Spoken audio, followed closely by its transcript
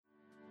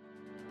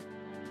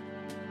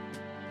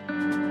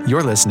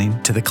You're listening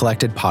to The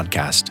Collected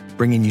Podcast,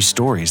 bringing you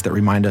stories that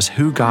remind us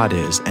who God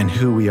is and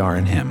who we are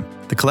in Him.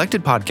 The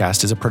Collected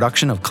Podcast is a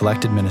production of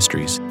Collected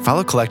Ministries.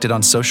 Follow Collected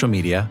on social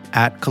media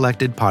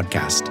 @Collected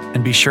Podcast,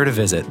 and be sure to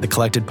visit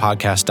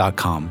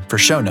thecollectedpodcast.com for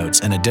show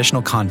notes and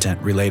additional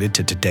content related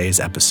to today's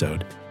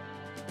episode.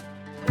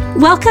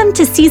 Welcome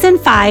to Season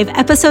 5,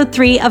 Episode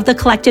 3 of The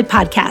Collected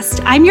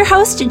Podcast. I'm your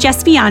host,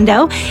 Jess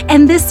Biondo,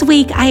 and this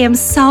week I am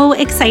so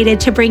excited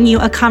to bring you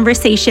a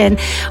conversation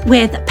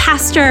with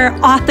pastor,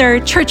 author,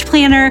 church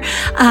planner,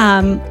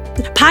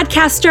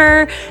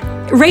 podcaster,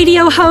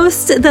 radio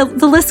host, the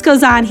list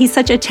goes on. He's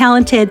such a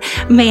talented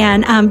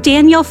man,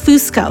 Daniel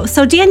Fusco.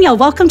 So Daniel,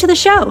 welcome to the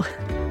show.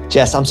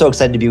 Jess, I'm so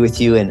excited to be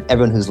with you and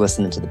everyone who's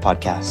listening to the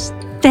podcast.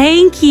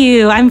 Thank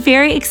you. I'm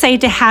very excited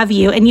to have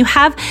you. And you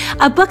have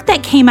a book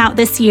that came out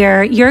this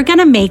year, You're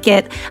Gonna Make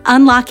It,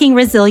 Unlocking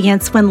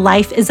Resilience When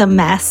Life is a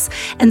Mess.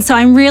 And so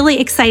I'm really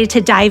excited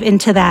to dive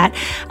into that,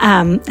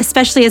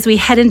 especially as we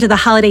head into the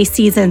holiday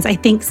seasons. I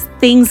think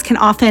things can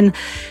often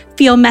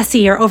feel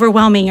messy or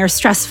overwhelming or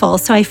stressful.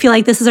 So I feel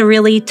like this is a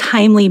really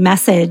timely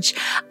message.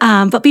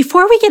 But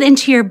before we get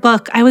into your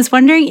book, I was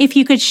wondering if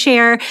you could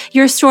share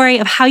your story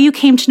of how you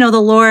came to know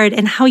the Lord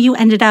and how you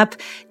ended up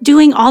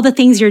doing all the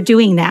things you're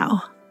doing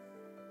now.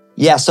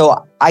 Yeah,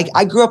 so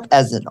I grew up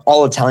as an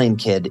all-Italian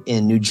kid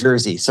in New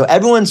Jersey. So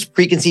everyone's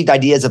preconceived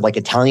ideas of like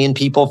Italian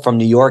people from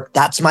New York,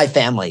 that's my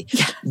family.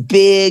 Yeah.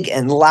 Big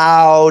and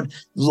loud,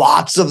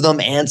 lots of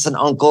them, aunts and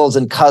uncles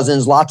and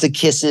cousins, lots of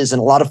kisses and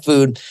a lot of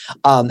food.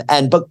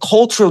 But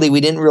culturally, we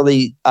didn't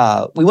really,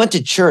 we went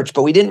to church,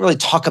 but we didn't really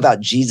talk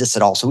about Jesus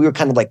at all. So we were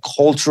kind of like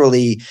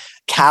culturally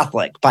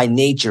Catholic by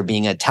nature,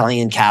 being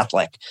Italian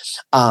Catholic.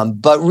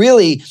 But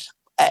really,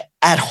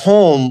 at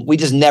home, we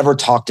just never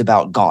talked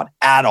about God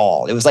at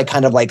all. It was like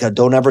kind of like a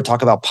don't ever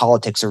talk about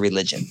politics or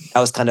religion. That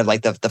was kind of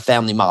like the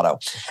family motto.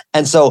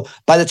 And so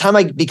by the time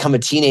I become a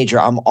teenager,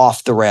 I'm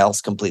off the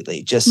rails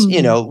completely. Just,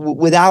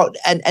 without,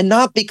 and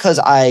not because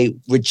I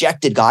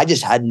rejected God, I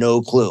just had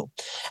no clue.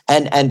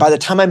 And by the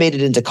time I made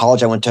it into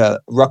college, I went to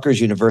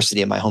Rutgers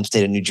University in my home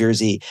state of New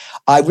Jersey.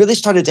 I really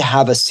started to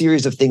have a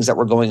series of things that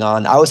were going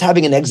on. I was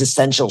having an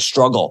existential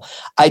struggle.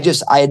 I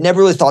had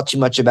never really thought too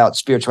much about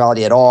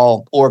spirituality at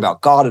all or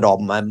about God at all.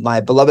 My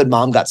beloved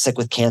mom got sick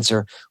with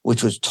cancer,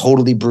 which was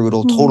totally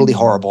brutal, totally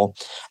horrible.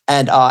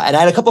 And I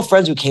had a couple of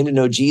friends who came to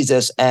know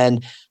Jesus,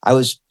 and I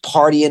was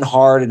partying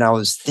hard and I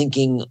was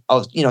thinking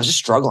of, I was just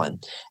struggling.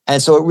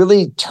 And so it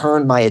really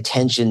turned my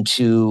attention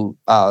to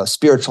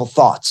spiritual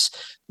thoughts.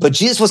 But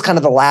Jesus was kind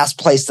of the last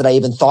place that I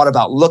even thought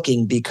about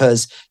looking,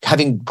 because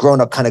having grown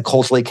up kind of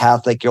culturally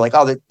Catholic, you're like,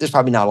 oh, there's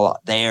probably not a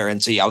lot there.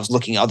 And so I was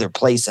looking other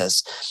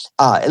places.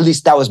 At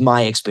least that was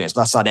my experience.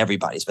 That's not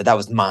everybody's, but that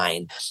was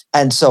mine.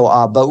 And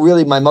so, but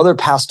really my mother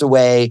passed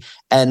away.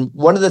 And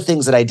one of the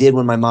things that I did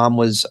when my mom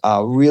was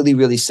really,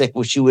 really sick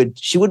was she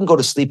wouldn't go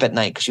to sleep at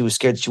night because she was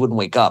scared she wouldn't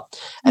wake up.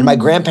 And my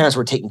grandparents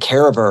were taking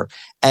care of her.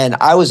 And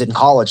I was in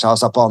college, so I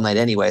was up all night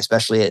anyway,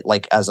 especially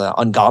as an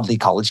ungodly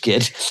college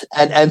kid.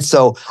 And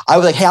so I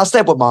was like, hey, I'll stay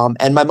up with mom.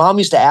 And my mom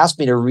used to ask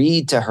me to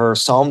read to her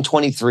Psalm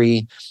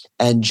 23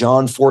 and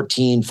John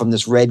 14 from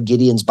this red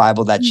Gideon's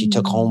Bible that she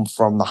took home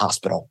from the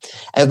hospital.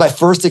 And it was my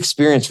first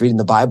experience reading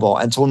the Bible.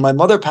 And so when my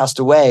mother passed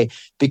away,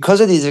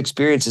 because of these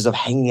experiences of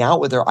hanging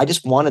out with her, I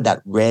just wanted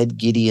that red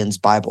Gideon's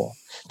Bible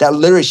that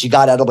literally she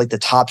got out of like the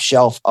top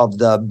shelf of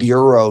the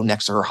bureau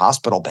next to her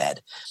hospital bed.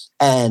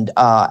 And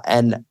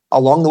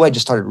along the way, I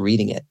just started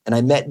reading it. And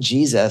I met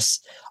Jesus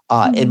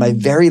in my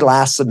very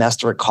last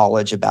semester at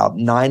college, about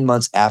 9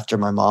 months after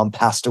my mom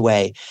passed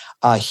away.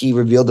 He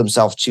revealed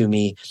himself to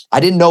me.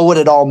 I didn't know what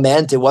it all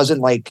meant. It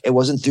wasn't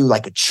through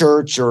like a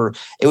church, or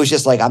it was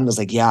just like, I'm just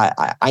like,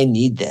 yeah, I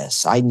need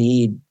this. I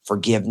need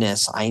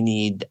forgiveness.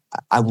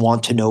 I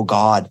want to know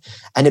God.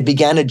 And it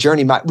began a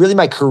journey.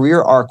 My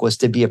career arc was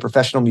to be a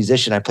professional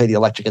musician. I played the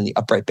electric and the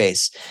upright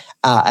bass.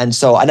 And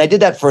I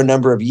did that for a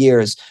number of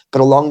years,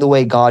 but along the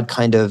way, God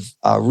kind of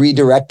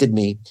redirected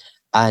me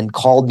and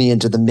called me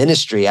into the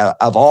ministry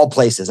of all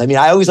places. I mean,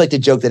 I always like to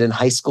joke that in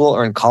high school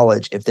or in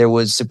college, if there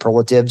was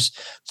superlatives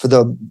for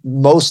the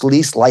most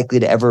least likely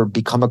to ever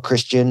become a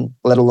Christian,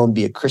 let alone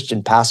be a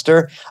Christian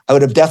pastor, I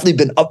would have definitely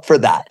been up for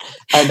that.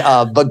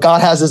 And but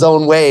God has his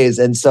own ways.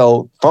 And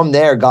so from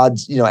there,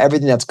 God's,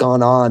 everything that's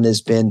gone on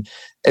has been,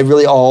 it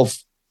really all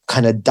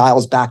kind of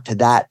dials back to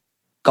that,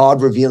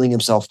 God revealing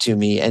himself to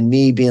me and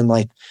me being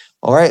like,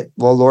 all right,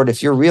 well, Lord,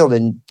 if you're real,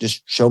 then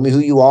just show me who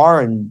you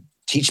are and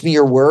teach me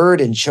your word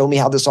and show me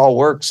how this all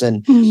works.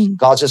 And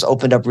God's just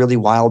opened up really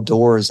wild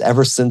doors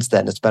ever since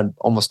then. It's been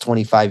almost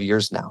 25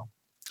 years now.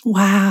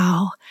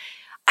 Wow.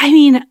 I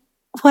mean,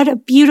 what a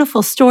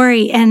beautiful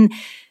story. And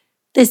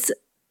this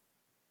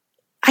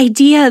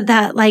idea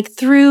that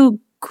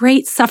through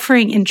great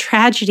suffering and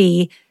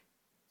tragedy,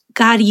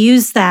 God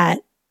used that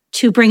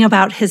to bring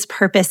about his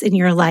purpose in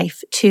your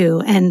life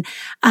too. And,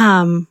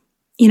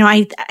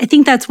 I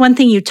think that's one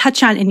thing you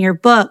touch on in your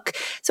book.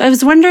 So I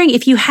was wondering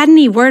if you had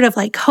any word of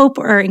hope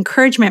or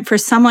encouragement for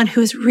someone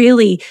who's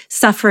really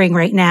suffering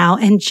right now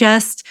and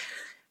just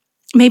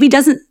maybe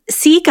doesn't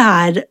see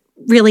God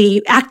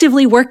really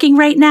actively working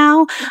right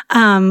now,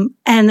 and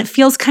it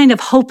feels kind of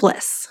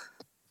hopeless.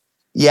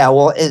 Yeah,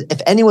 well, if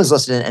anyone's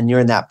listening and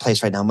you're in that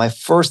place right now, my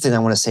first thing I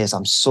want to say is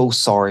I'm so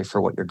sorry for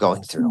what you're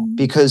going through.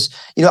 Because,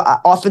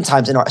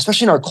 oftentimes,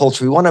 especially in our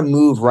culture, we want to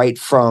move right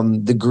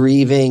from the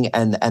grieving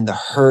and the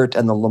hurt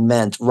and the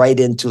lament right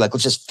into like,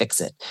 let's just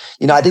fix it.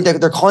 I think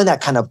they're calling that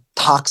kind of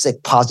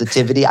toxic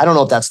positivity. I don't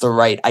know if that's the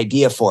right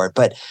idea for it,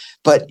 but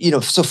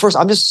so first,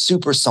 I'm just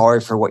super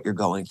sorry for what you're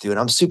going through. And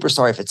I'm super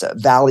sorry if it's a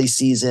valley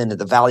season,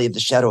 the valley of the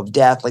shadow of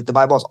death. Like the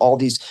Bible has all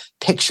these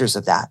pictures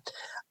of that.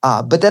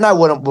 But then I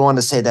want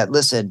to say that,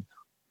 listen,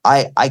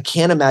 I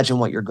can't imagine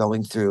what you're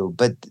going through,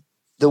 but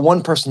the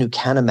one person who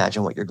can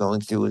imagine what you're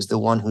going through is the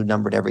one who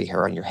numbered every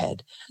hair on your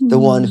head, the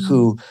one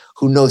who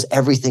knows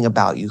everything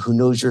about you, who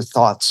knows your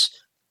thoughts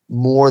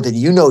more than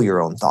you know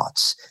your own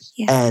thoughts.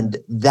 Yeah. And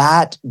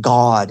that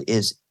God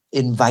is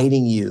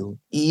inviting you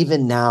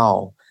even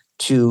now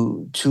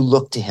to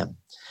look to him.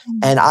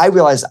 And I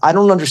realize I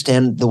don't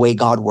understand the way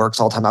God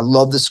works all the time. I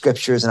love the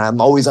scriptures and I'm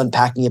always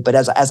unpacking it. But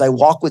as I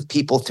walk with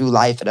people through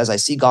life and as I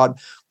see God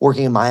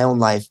working in my own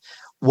life,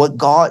 what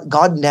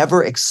God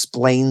never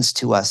explains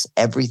to us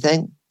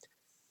everything,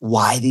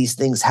 why these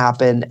things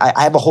happen.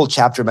 I have a whole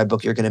chapter in my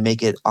book. You're going to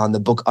make it on the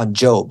book on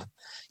Job,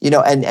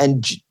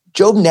 and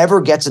Job never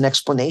gets an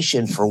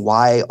explanation for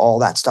why all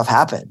that stuff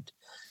happened.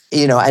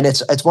 And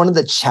it's one of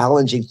the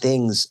challenging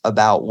things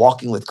about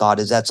walking with God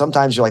is that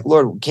sometimes you're like,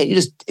 Lord, can't you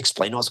just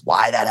explain to us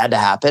why that had to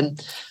happen?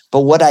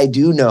 But what I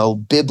do know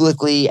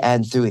biblically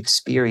and through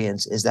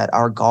experience is that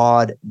our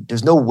God,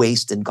 there's no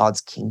waste in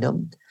God's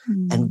kingdom.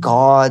 And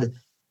God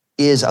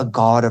is a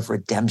God of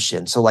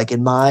redemption. So like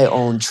in my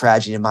own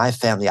tragedy, in my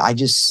family, I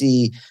just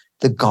see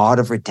the God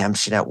of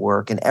redemption at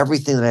work, and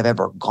everything that I've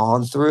ever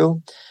gone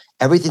through,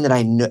 everything that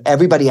I know,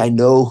 everybody I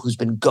know who's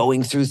been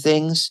going through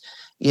things,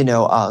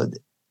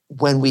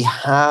 when we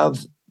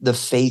have the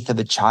faith of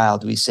a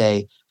child, we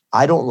say,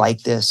 I don't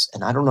like this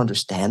and I don't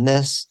understand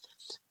this,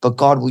 but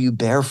God, will you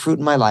bear fruit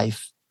in my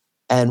life?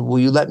 And will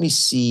you let me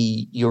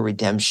see your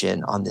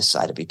redemption on this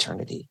side of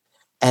eternity?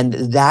 And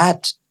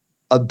that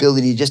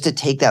ability just to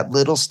take that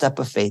little step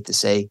of faith to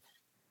say,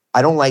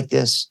 I don't like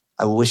this.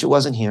 I wish it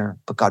wasn't here,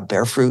 but God,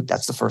 bear fruit.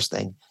 That's the first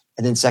thing.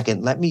 And then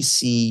second, let me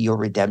see your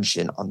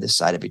redemption on this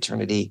side of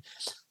eternity.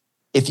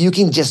 If you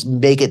can just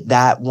make it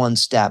that one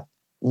step,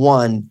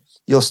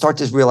 you'll start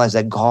to realize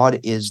that God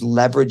is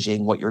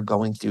leveraging what you're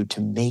going through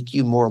to make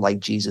you more like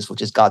Jesus,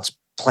 which is God's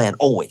plan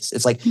always.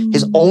 It's like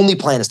his only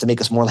plan is to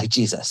make us more like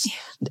Jesus.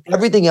 Yeah.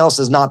 Everything else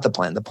is not the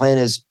plan. The plan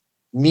is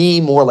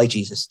me more like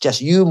Jesus, just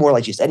you more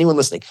like Jesus. Anyone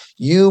listening,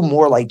 you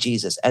more like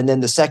Jesus. And then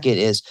the second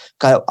is,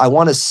 God, I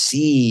want to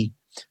see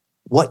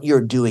what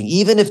you're doing,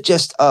 even if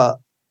just a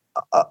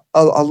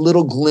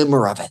little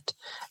glimmer of it.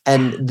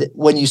 And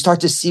when you start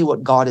to see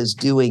what God is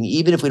doing,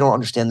 even if we don't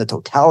understand the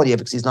totality of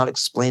it, because he's not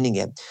explaining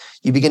it,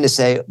 you begin to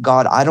say,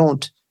 God, I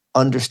don't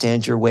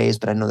understand your ways,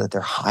 but I know that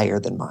they're higher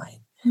than mine.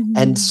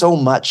 And so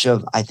much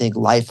of, I think,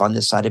 life on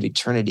this side of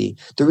eternity,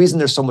 the reason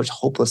there's so much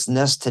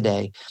hopelessness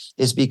today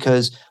is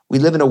because we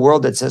live in a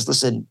world that says,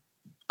 listen,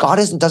 God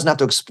doesn't have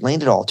to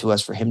explain it all to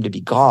us for him to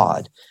be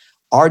God.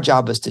 Our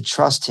job is to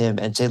trust him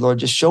and say, Lord,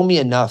 just show me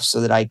enough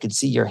so that I could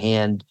see your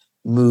hand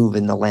move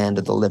in the land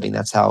of the living.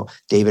 That's how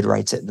David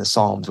writes it in the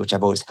Psalms, which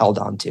I've always held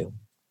on to.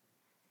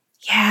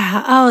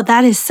 Yeah. Oh,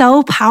 that is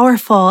so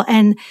powerful.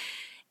 And,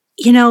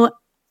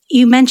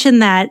 you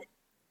mentioned that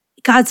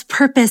God's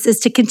purpose is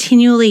to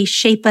continually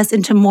shape us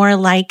into more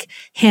like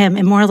him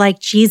and more like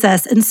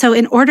Jesus. And so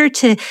in order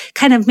to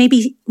kind of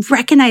maybe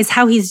recognize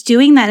how he's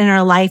doing that in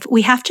our life,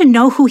 we have to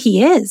know who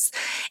he is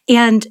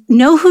and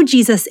know who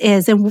Jesus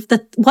is and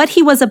what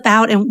he was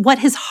about and what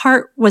his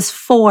heart was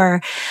for.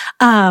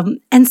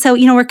 And so,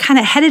 we're kind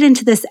of headed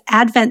into this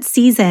Advent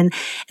season.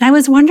 And I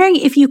was wondering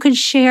if you could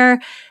share,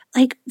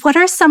 what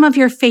are some of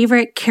your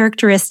favorite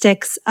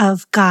characteristics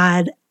of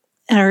God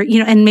or,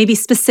 and maybe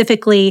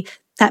specifically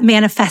that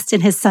manifest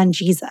in his son,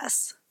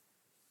 Jesus?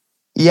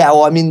 Yeah,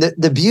 well, I mean,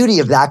 the beauty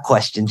of that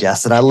question,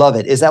 Jess, and I love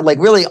it, is that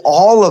really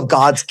all of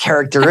God's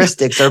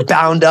characteristics are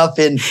bound up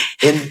in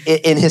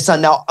his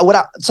son. Now,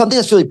 something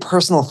that's really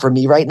personal for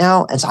me right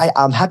now, and so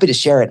I'm happy to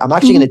share it. I'm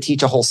actually going to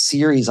teach a whole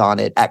series on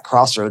it at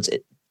Crossroads,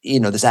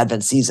 this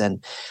Advent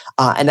season,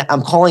 and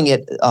I'm calling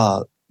it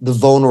the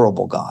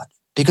vulnerable God.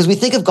 Because we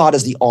think of God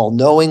as the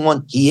all-knowing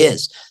one, he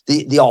is.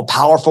 The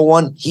all-powerful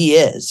one, he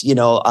is.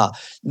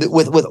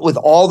 With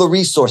all the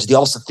resources, the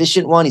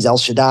all-sufficient one, he's El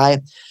Shaddai.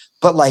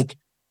 But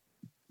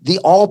the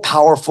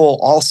all-powerful,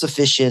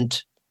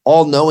 all-sufficient,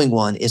 all-knowing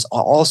one is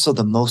also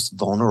the most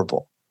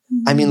vulnerable.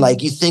 I mean,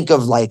 you think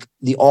of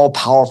the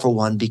all-powerful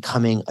one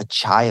becoming a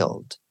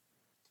child,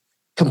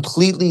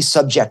 completely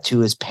subject to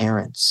his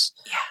parents.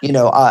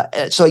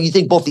 Yeah. So you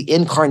think both the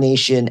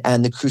incarnation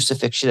and the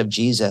crucifixion of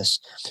Jesus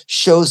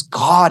shows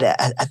God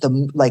at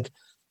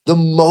the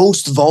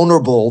most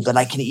vulnerable that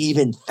I can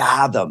even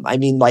fathom. I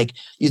mean,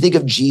 you think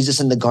of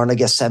Jesus in the Garden of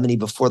Gethsemane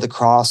before the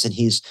cross, and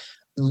he's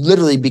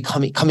literally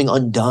coming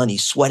undone.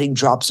 He's sweating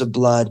drops of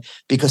blood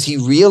because he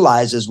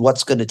realizes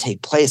what's going to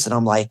take place. And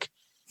I'm like,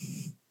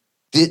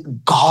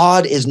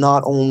 God is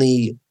not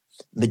only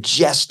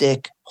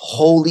majestic,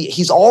 holy,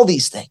 he's all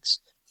these things.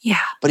 Yeah.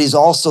 But he's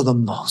also the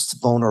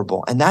most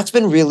vulnerable. And that's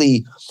been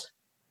really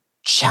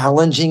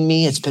challenging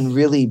me. It's been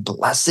really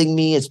blessing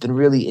me. It's been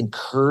really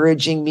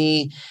encouraging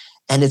me.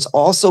 And it's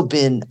also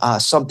been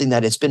something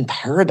that it's been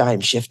paradigm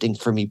shifting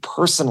for me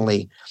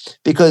personally,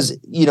 because,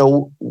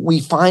 we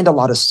find a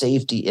lot of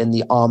safety in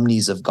the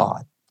omnis of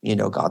God.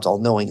 God's all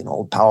knowing and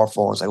all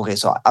powerful. It's like, okay,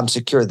 so I'm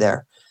secure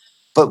there.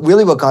 But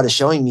really what God is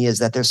showing me is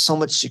that there's so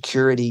much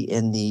security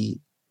in the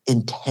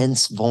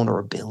intense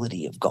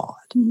vulnerability of God,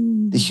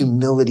 the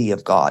humility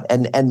of God.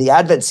 And the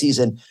Advent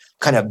season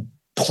kind of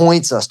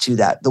points us to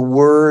that, the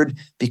Word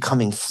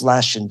becoming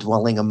flesh and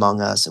dwelling among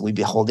us, and we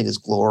beholding his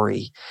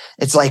glory.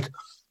 It's like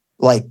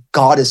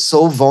God is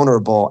so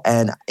vulnerable,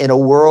 and in a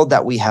world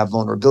that we have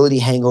vulnerability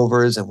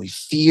hangovers and we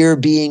fear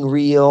being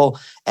real,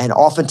 and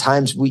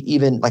oftentimes we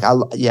even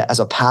as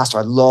a pastor,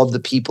 I love the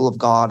people of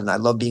God and I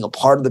love being a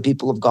part of the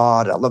people of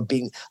God. I love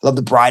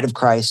the bride of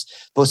Christ.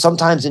 But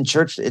sometimes in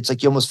church, it's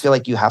like you almost feel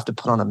like you have to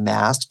put on a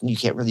mask and you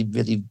can't really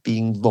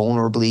being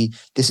vulnerably.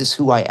 This is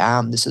who I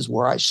am. This is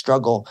where I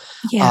struggle.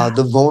 Yeah.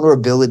 The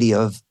vulnerability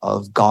of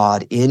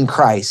God in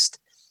Christ,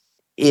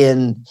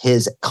 in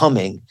his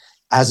coming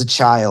as a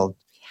child,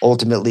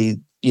 ultimately,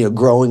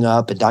 growing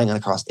up and dying on a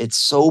cross. It's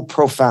so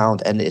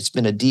profound, and it's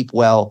been a deep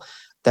well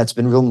that's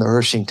been real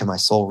nourishing to my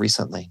soul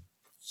recently.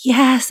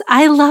 Yes,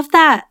 I love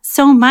that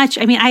so much.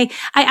 I mean, I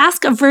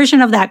ask a version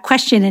of that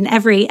question in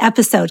every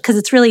episode because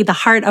it's really the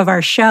heart of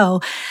our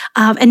show.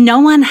 And no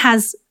one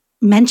has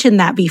mentioned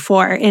that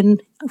before.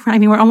 And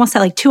we're almost at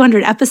like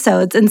 200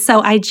 episodes. And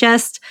so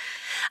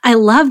I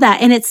love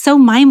that. And it's so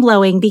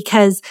mind-blowing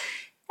because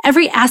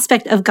every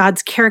aspect of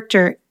God's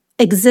character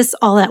exists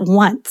all at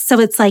once. So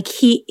it's like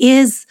he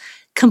is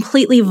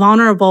completely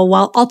vulnerable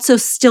while also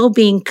still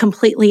being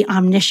completely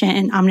omniscient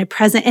and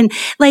omnipresent. And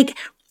like,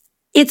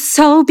 it's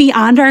so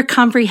beyond our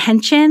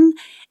comprehension.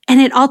 And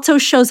it also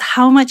shows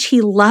how much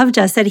he loved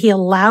us, that he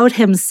allowed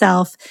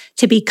himself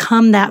to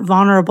become that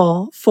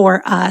vulnerable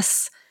for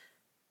us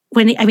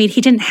when,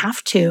 he didn't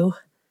have to.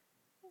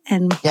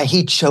 And yeah,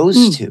 he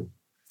chose to,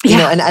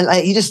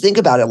 and you just think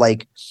about it,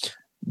 like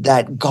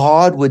that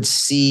God would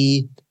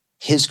see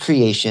his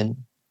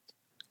creation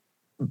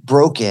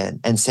broken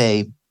and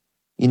say,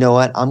 you know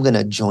what, I'm going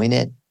to join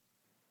it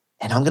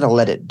and I'm going to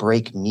let it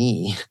break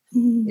me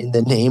in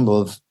the name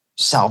of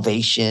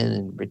salvation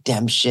and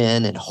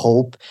redemption and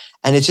hope.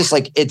 And it's just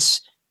like,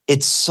 it's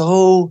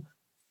so,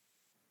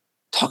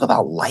 talk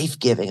about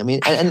life-giving. I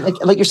mean, and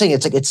like you're saying,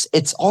 it's like,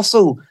 it's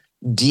also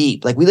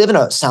deep. Like we live in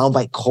a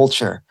soundbite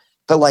culture,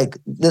 but like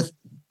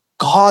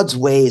God's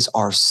ways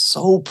are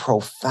so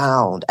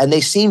profound and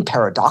they seem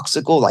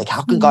paradoxical. Like,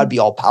 how can God be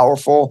all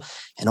powerful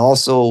and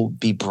also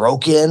be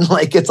broken?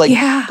 Like, it's like,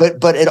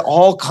 but it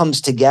all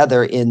comes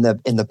together in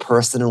the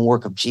person and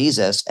work of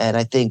Jesus. And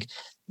I think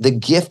the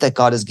gift that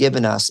God has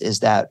given us is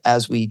that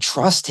as we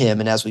trust him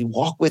and as we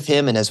walk with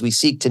him and as we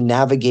seek to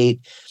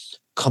navigate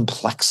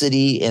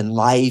complexity in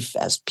life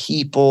as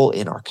people,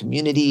 in our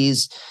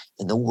communities,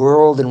 in the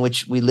world in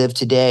which we live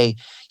today,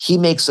 he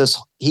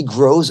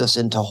grows us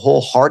into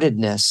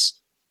wholeheartedness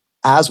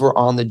as we're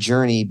on the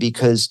journey,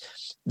 because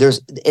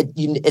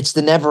it's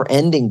the never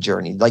ending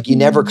journey. Like you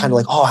never kind of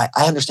like, oh,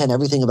 I understand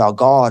everything about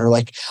God, or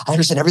like, I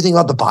understand everything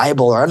about the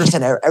Bible, or I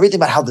understand everything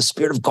about how the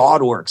Spirit of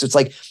God works. It's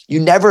like, you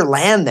never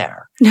land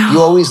there. No. You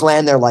always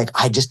land there like,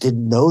 I just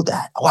didn't know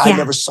that. Oh, I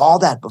never saw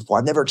that before.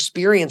 I've never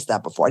experienced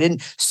that before. I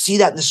didn't see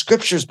that in the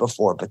scriptures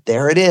before, but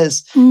there it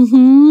is.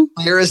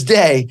 Clear as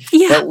day.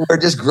 That we're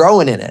just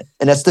growing in it.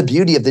 And that's the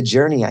beauty of the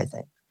journey, I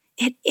think.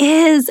 It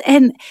is.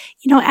 And,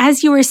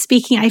 as you were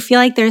speaking, I feel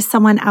like there's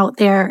someone out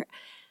there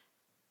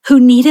who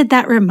needed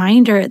that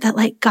reminder that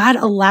like God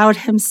allowed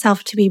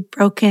himself to be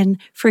broken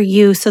for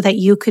you so that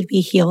you could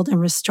be healed and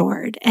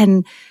restored.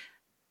 And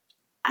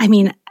I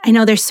mean, I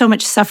know there's so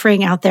much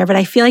suffering out there, but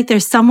I feel like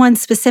there's someone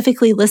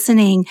specifically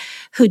listening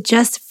who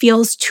just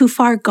feels too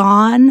far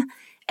gone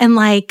and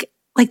like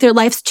their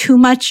life's too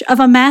much of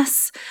a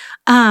mess.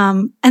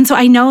 And so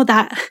I know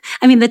that,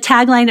 the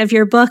tagline of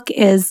your book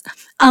is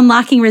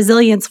unlocking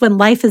resilience when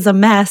life is a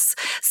mess.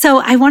 So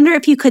I wonder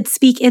if you could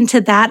speak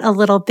into that a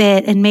little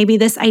bit, and maybe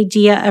this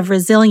idea of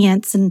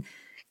resilience and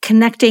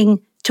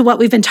connecting to what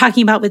we've been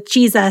talking about with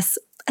Jesus.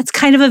 It's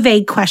kind of a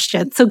vague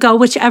question, so go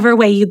whichever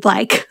way you'd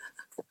like.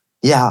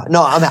 Yeah,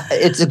 no,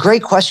 it's a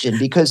great question,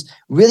 because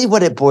really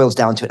what it boils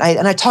down to,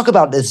 and I talk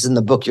about this in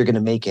the book, You're Going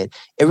to Make It,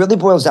 it really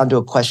boils down to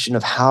a question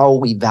of how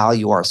we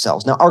value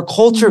ourselves. Now, our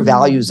culture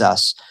values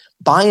us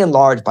by and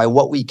large by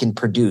what we can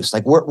produce.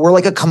 Like we're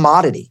like a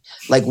commodity.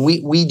 Like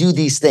we do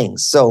these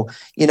things. So,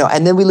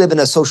 and then we live in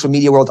a social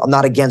media world. I'm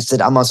not against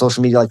it. I'm on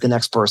social media like the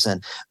next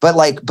person. But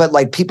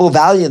people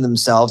value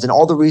themselves, and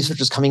all the research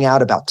is coming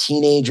out about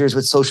teenagers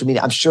with social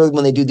media. I'm sure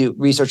when they do the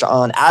research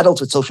on adults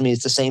with social media,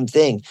 it's the same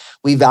thing.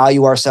 We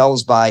value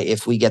ourselves by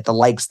if we get the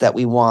likes that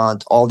we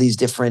want, all these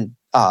different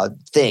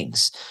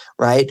things,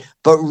 right?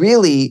 But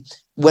really,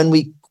 when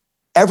we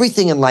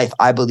everything in life,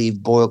 I believe,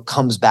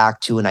 comes back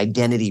to an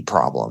identity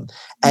problem.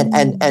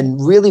 And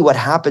really what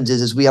happens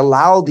is we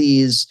allow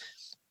these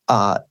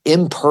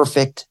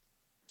imperfect,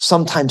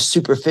 sometimes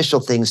superficial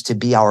things to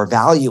be our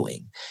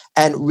valuing.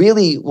 And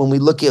really, when we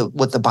look at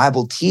what the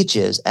Bible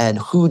teaches and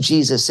who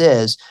Jesus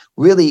is,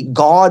 really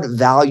God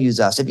values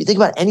us. If you think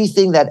about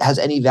anything that has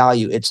any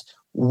value, it's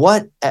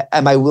what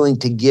am I willing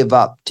to give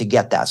up to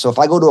get that? So if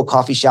I go to a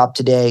coffee shop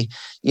today,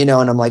 and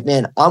I'm like,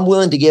 man, I'm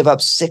willing to give up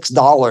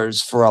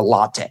 $6 for a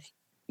latte.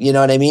 You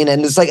know what I mean?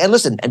 And it's like, and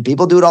listen, and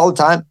people do it all the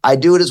time. I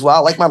do it as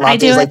well. Like my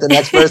latte is like the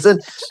next person,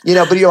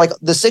 but you're like,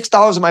 the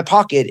 $6 in my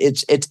pocket,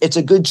 it's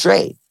a good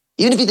trade.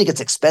 Even if you think it's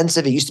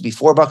expensive, it used to be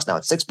 $4, now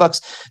it's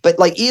 $6. But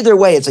like either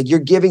way, it's like you're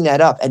giving that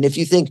up. And if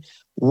you think,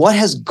 what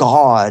has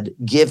God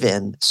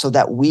given so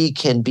that we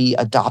can be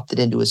adopted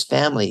into his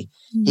family?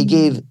 He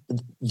gave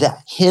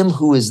him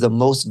who is the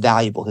most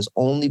valuable, his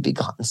only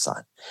begotten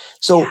son.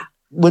 So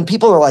when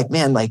people are like,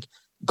 man, like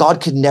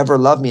God could never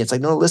love me. It's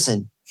like, no,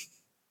 listen,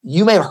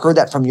 you may have heard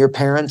that from your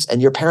parents,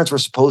 and your parents were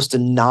supposed to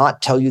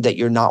not tell you that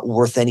you're not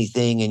worth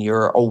anything and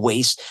you're a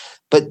waste,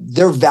 but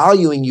they're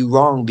valuing you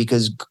wrong,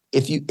 because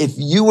if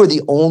you were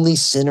the only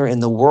sinner in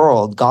the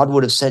world, God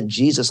would have sent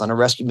Jesus on a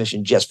rescue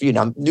mission just for you.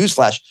 Now,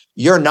 newsflash,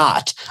 you're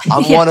not.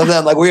 I'm one of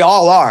them. Like we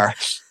all are,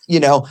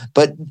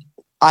 but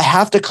I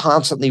have to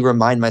constantly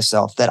remind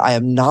myself that I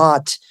am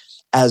not,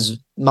 as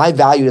my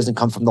value doesn't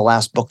come from the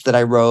last book that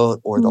I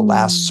wrote or the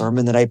last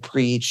sermon that I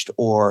preached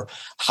or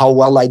how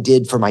well I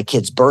did for my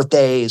kids'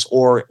 birthdays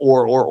or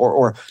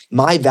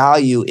my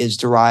value is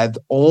derived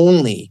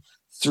only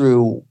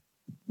through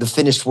the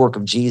finished work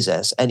of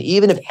Jesus. And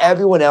even if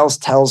everyone else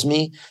tells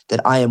me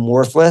that I am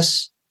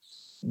worthless,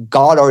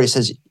 God already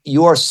says,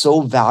 you are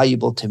so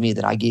valuable to me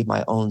that I gave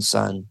my own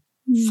son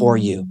for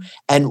you.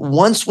 And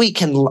once we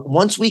can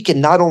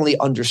not only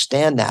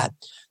understand that,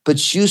 but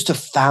choose to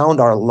found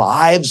our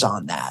lives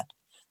on that,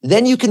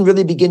 then you can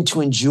really begin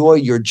to enjoy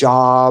your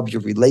job,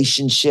 your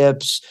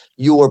relationships,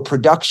 your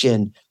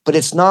production. But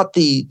it's not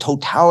the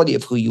totality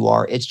of who you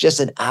are. It's just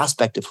an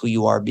aspect of who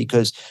you are,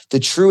 because the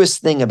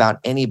truest thing about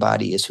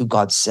anybody is who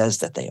God says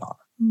that they are.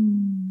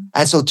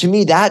 And so to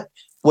me, that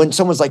when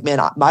someone's like, man,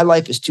 my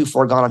life is too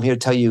far gone, I'm here to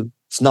tell you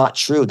it's not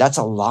true. That's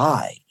a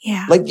lie.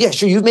 Yeah. Like, yeah,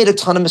 sure, you've made a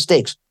ton of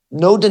mistakes.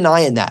 No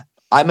denying that.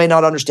 I may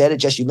not understand it,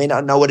 Jess. You may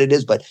not know what it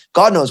is, but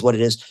God knows what it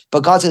is.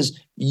 But God says,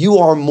 you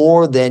are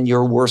more than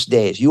your worst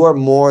days. You are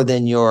more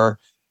than your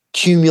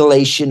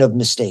accumulation of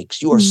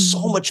mistakes. You are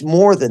so much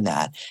more than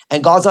that.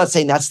 And God's not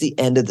saying that's the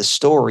end of the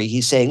story.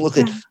 He's saying, look,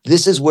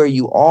 this is where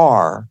you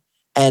are,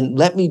 and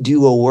let me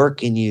do a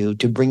work in you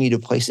to bring you to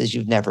places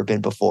you've never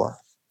been before.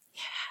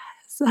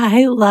 Yes,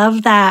 I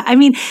love that. I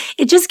mean,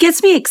 it just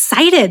gets me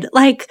excited.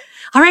 Like,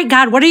 all right,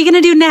 God, what are you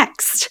going to do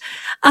next?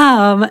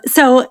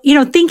 So,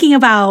 thinking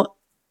about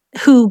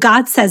who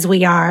God says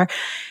we are,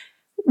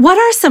 what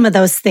are some of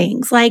those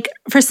things? Like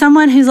for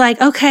someone who's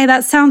like, okay,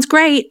 that sounds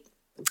great.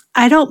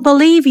 I don't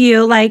believe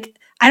you. Like,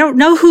 I don't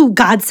know who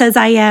God says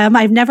I am.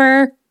 I've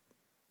never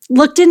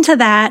looked into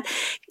that.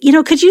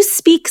 Could you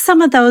speak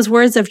some of those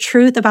words of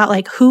truth about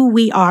like who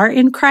we are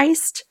in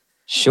Christ?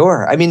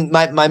 Sure. I mean,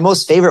 my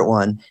most favorite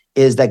one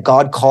is that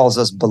God calls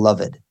us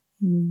beloved,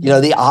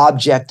 the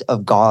object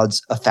of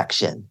God's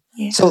affection.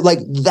 Yeah. So like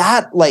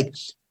that,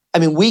 I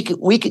mean, we could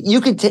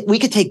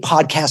take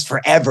podcasts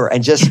forever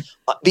and just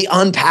be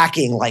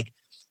unpacking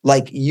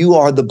like you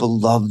are the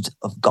beloved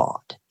of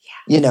God,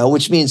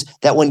 which means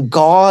that when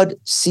God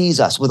sees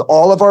us with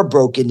all of our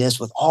brokenness,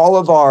 with all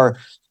of our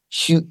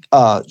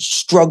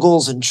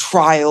struggles and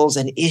trials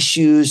and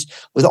issues,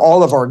 with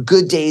all of our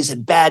good days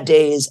and bad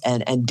days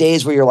and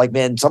days where you're like,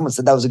 man, someone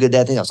said that was a good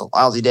day. I think that was a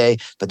lousy day,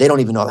 but they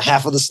don't even know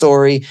half of the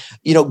story.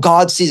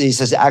 God sees it. He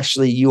says,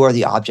 actually, you are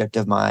the object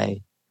of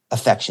my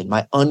affection,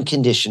 my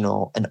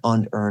unconditional and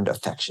unearned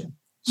affection.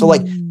 So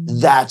like,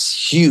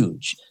 that's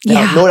huge.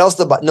 Now, know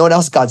what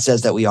else God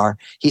says that we are?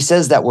 He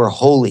says that we're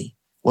holy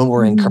when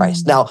we're in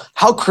Christ. Now,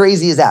 how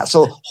crazy is that?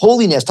 So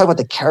holiness, talk about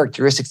the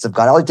characteristics of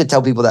God. I like to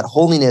tell people that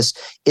holiness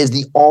is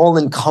the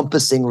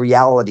all-encompassing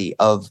reality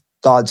of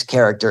God's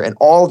character, and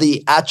all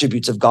the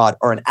attributes of God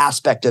are an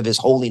aspect of his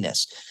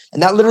holiness.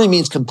 And that literally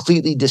means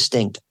completely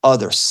distinct,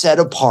 other, set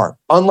apart,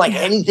 unlike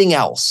anything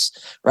else,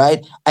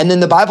 right? And then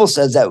the Bible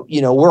says that,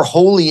 we're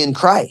holy in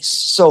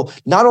Christ. So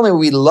not only are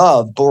we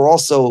loved, but we're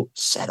also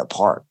set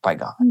apart by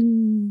God,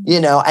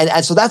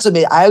 and so that's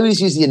amazing. I always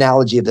use the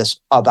analogy of this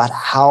about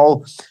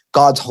how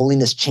God's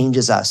holiness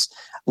changes us.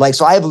 Like,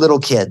 so I have little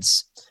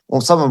kids. Well,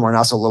 some of them are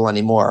not so little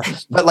anymore.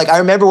 But like, I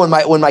remember when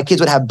my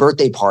kids would have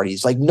birthday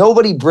parties, like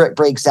nobody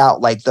breaks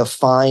out like the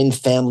fine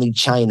family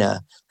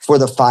china for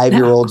the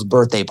 5-year-old's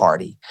birthday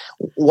party.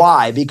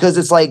 Why? Because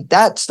it's like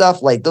that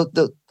stuff, like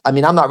I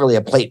mean, I'm not really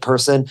a plate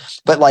person,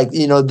 but like,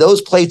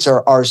 those plates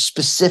are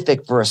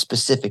specific for a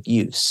specific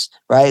use,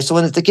 right? So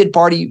when it's the kid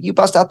party, you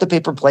bust out the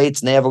paper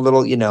plates and they have a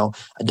little,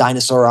 a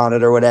dinosaur on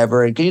it or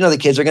whatever. And the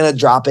kids are going to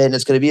drop it and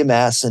it's going to be a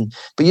mess.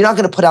 But you're not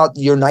going to put out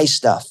your nice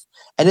stuff.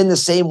 And in the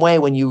same way,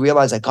 when you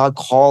realize that God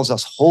calls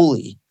us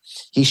holy,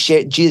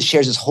 Jesus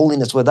shares his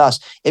holiness with us.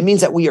 It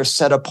means that we are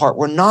set apart.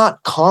 We're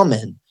not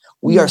common.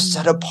 We are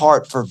set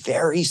apart for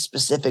very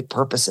specific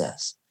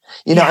purposes.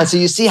 And so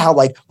you see how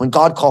like when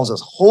God calls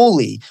us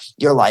holy,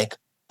 you're like,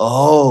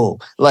 oh,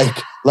 like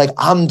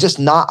I'm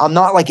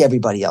not like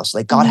everybody else.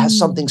 Like God has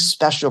something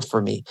special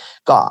for me.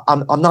 God,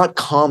 I'm not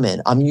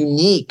common. I'm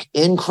unique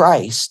in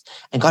Christ,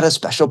 and God has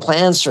special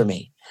plans for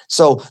me.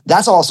 So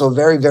that's also a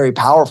very, very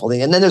powerful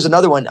thing. And then there's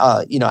another one,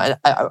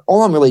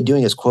 all I'm really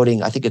doing is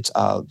quoting, I think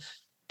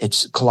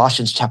it's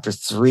Colossians chapter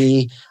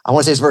 3. I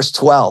want to say it's verse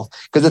 12.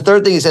 Because the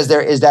third thing he says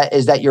there is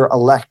that you're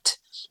elect,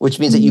 which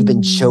means that you've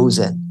been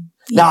chosen.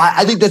 Now,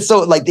 I think that's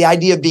so like the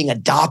idea of being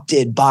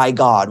adopted by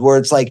God, where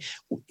it's like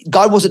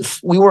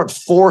we weren't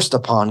forced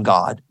upon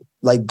God.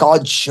 Like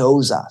God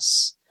chose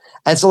us.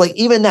 And so like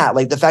even that,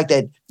 like the fact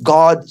that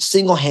God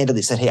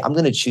single-handedly said, hey, I'm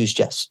going to choose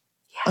Jess.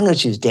 I'm going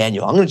to choose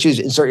Daniel. I'm going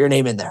to insert your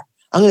name in there.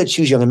 I'm going to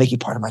choose you. I'm going to make you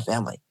part of my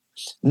family.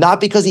 Not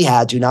because he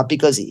had to, not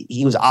because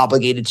he was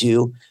obligated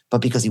to,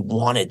 but because he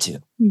wanted to.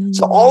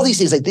 So all these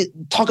things, like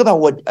talk about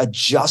what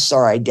adjusts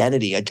our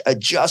identity,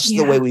 adjusts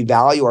the way we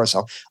value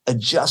ourselves,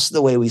 adjusts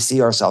the way we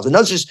see ourselves. And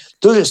those are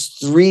just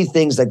three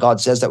things that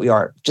God says that we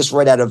are, just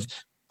right out of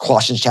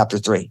Colossians chapter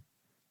 3.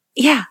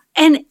 Yeah.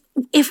 And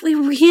if we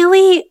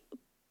really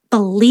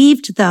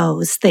believed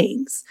those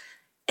things,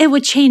 it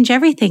would change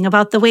everything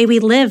about the way we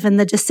live and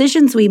the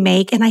decisions we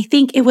make. And I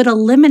think it would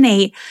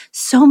eliminate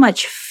so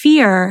much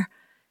fear,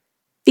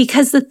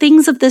 because the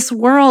things of this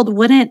world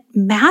wouldn't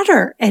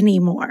matter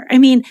anymore. I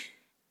mean,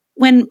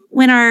 when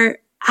our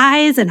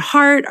eyes and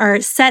heart are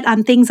set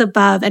on things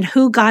above and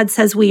who God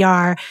says we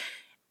are,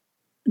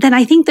 then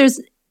I think there's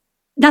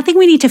nothing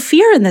we need to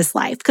fear in this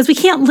life, because we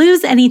can't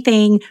lose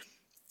anything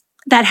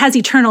that has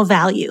eternal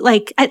value.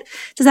 Like,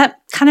 does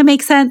that kind of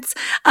make sense?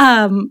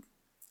 How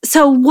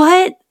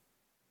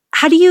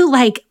do you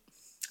like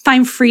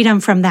find freedom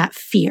from that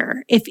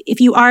fear?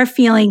 If you are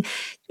feeling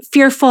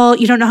fearful,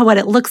 you don't know what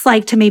it looks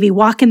like to maybe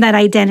walk in that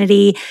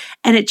identity,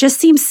 and it just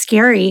seems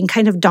scary and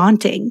kind of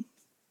daunting.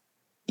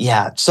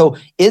 Yeah. So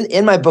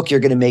in my book,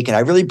 You're Going to Make It, I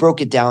really broke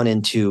it down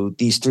into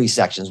these three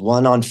sections,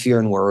 one on fear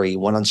and worry,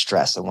 one on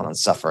stress, and one on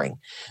suffering.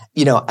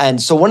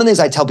 And so one of the things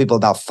I tell people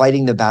about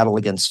fighting the battle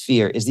against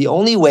fear is the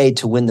only way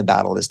to win the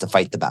battle is to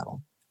fight the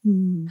battle.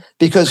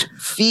 Because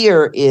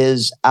fear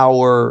is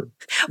our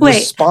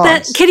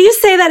response. Can you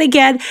say that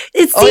again?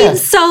 It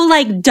seems so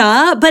like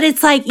duh, but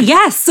it's like,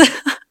 yes.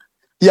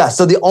 Yeah.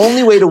 So the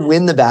only way to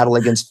win the battle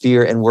against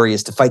fear and worry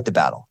is to fight the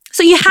battle.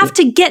 So you have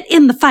to get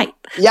in the fight.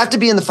 You have to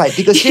be in the fight,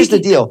 because here's the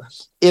deal.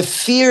 If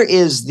fear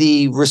is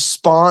the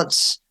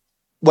response,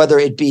 whether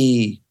it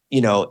be,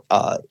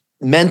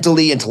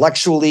 mentally,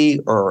 intellectually,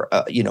 or,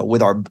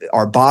 with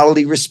our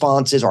bodily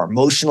responses, our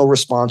emotional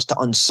response to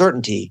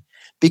uncertainty,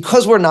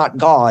 because we're not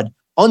God,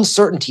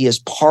 uncertainty is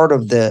part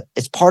of the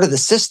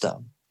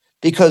system,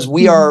 because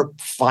we are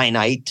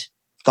finite.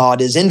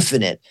 God is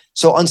infinite.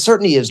 So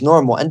uncertainty is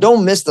normal. And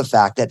don't miss the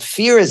fact that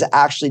fear is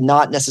actually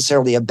not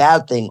necessarily a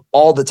bad thing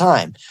all the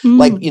time.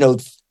 Like,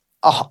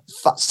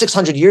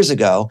 600 years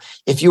ago,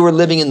 if you were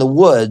living in the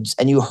woods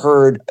and you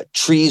heard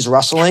trees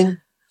rustling,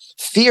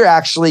 fear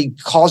actually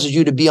causes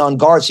you to be on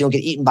guard so you don't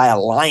get eaten by a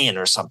lion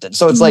or something.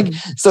 So it's like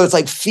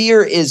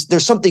fear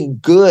there's something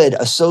good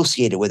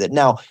associated with it.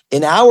 Now,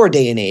 in our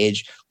day and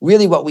age,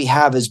 really what we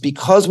have is,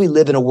 because we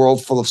live in a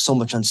world full of so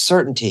much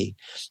uncertainty,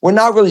 we're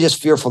not really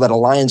just fearful that a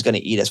lion's going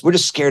to eat us. We're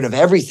just scared of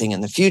everything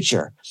in the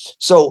future.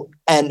 So,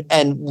 and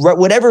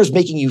whatever is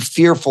making you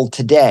fearful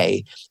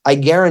today, I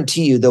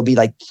guarantee you there'll be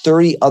like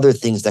 30 other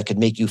things that could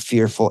make you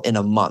fearful in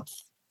a month.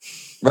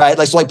 Right?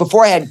 Like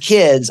before I had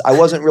kids, I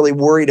wasn't really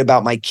worried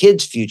about my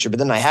kids' future, but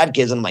then I had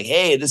kids and I'm like,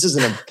 hey, this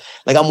isn't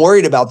I'm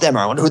worried about them.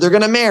 I wonder who they're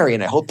going to marry.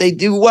 And I hope they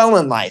do well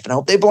in life. And I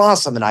hope they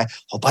blossom. And I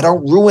hope I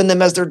don't ruin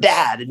them as their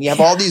dad. And you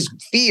have all these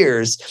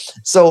fears.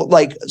 So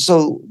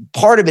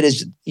part of it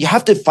is you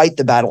have to fight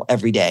the battle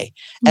every day.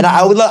 And I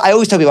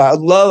always tell people,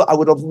 I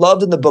would have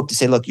loved in the book to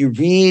say, look, you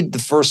read the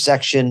first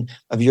section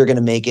of You're Going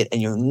to Make It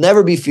and you'll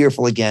never be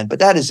fearful again. But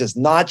that is just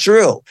not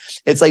true.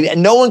 It's like,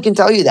 and no one can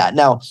tell you that.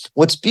 Now,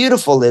 what's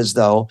beautiful is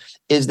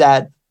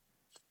that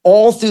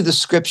all through the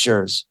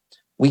scriptures,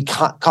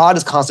 God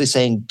is constantly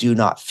saying, do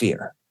not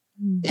fear.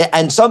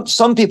 And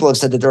some people have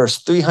said that there are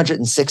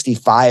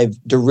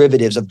 365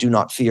 derivatives of do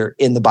not fear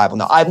in the Bible.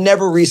 Now, I've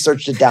never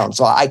researched it down,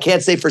 so I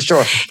can't say for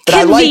sure.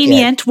 But convenient,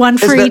 I like it. One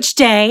for each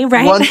day,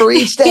 right? One for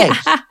each day.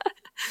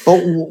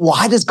 But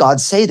why does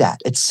God say that?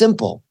 It's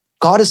simple.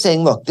 God is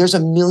saying, look, there's a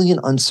million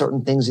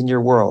uncertain things in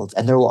your world,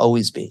 and there will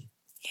always be.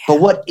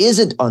 But what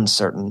isn't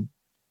uncertain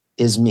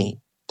is me,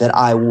 that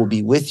I will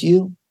be with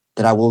you,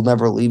 that I will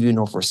never leave you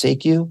nor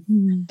forsake you,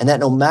 and that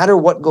no matter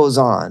what goes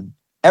on,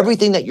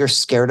 everything that you're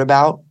scared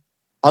about,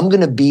 I'm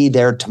going to be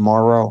there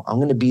tomorrow. I'm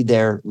going to be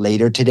there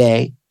later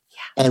today.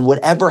 And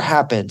whatever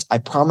happens, I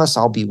promise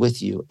I'll be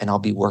with you and I'll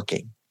be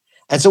working.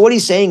 And so what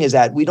he's saying is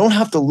that we don't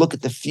have to look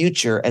at the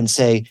future and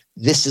say,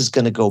 this is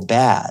going to go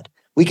bad.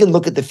 We can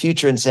look at the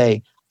future and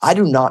say, I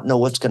do not know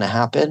what's going to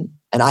happen.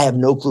 And I have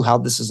no clue how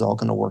this is all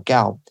going to work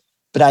out.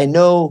 But I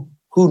know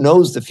who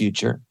knows the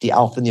future, the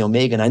Alpha and the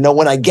Omega. And I know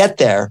when I get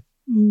there,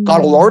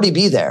 God will already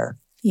be there.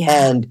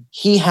 And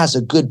he has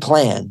a good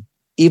plan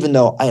even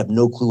though I have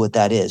no clue what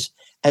that is.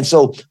 And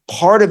so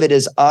part of it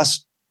is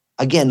us,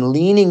 again,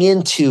 leaning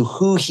into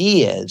who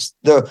he is.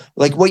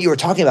 Like what you were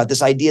talking about,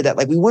 this idea that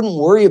like we wouldn't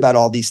worry about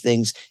all these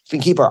things if we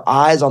keep our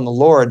eyes on the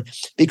Lord,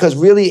 because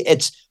really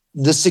it's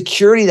the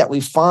security that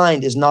we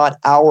find is not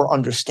our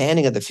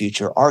understanding of the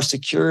future. Our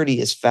security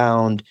is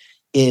found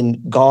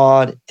in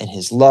God and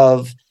his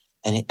love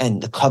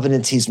and the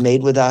covenants he's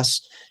made with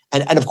us.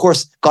 And of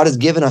course, God has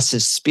given us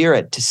his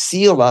spirit to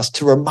seal us,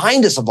 to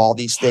remind us of all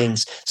these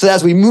things. So that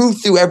as we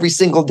move through every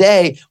single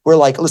day, we're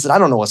like, listen, I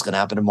don't know what's going to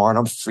happen tomorrow. And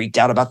I'm freaked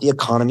out about the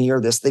economy or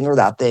this thing or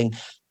that thing.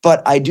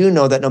 But I do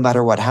know that no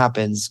matter what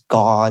happens,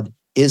 God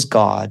is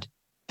God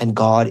and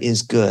God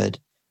is good.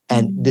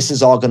 And this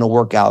is all going to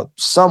work out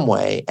some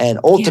way. And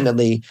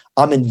ultimately,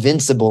 I'm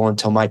invincible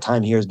until my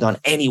time here is done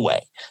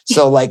anyway.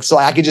 So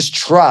I could just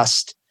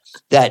trust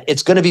that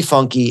it's going to be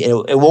funky.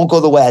 It won't go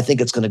the way I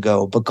think it's going to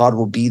go, but God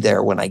will be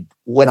there when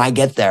I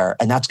get there,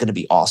 and that's going to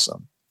be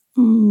awesome.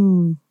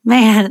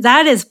 Man,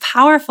 that is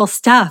powerful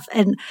stuff.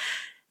 And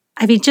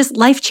I mean, just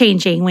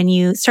life-changing when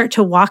you start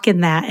to walk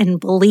in that and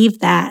believe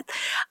that.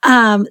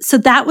 So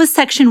that was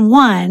section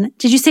 1.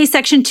 Did you say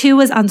section 2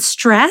 was on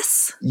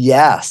stress?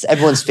 Yes,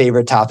 everyone's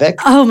favorite topic.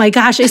 Oh my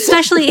gosh,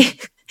 especially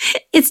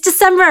it's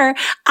December.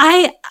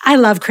 I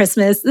love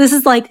Christmas. This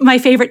is like my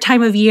favorite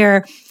time of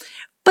year.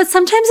 But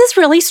sometimes it's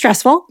really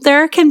stressful.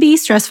 There can be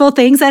stressful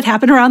things that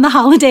happen around the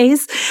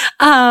holidays.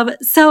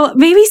 So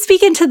maybe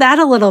speak into that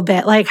a little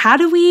bit. Like, how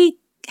do we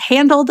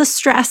handle the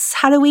stress?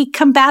 How do we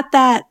combat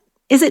that?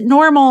 Is it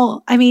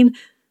normal? I mean,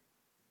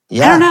 I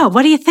don't know.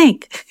 What do you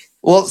think?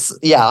 Well,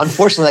 yeah,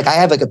 unfortunately, like I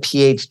have like a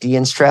PhD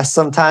in stress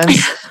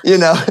sometimes,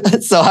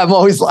 so I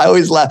always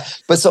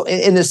laugh. But so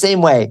in the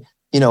same way,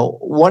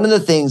 one of the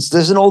things,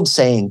 there's an old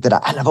saying that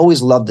and I've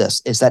always loved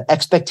this, is that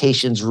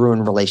expectations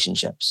ruin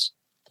relationships.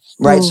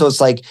 Right. So it's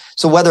like,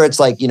 whether it's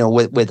like,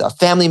 with a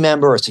family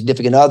member, a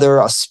significant other,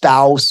 a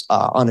spouse,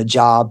 on a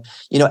job,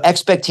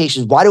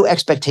 expectations. Why do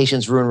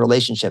expectations ruin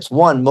relationships?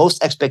 One,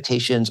 most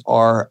expectations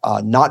are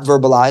not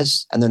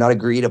verbalized and they're not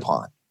agreed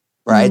upon.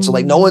 Right. So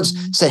like no one's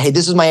said, hey,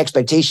 this is my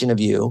expectation of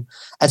you.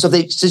 And so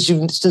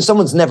since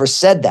someone's never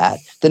said that,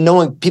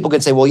 then people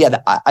can say, well,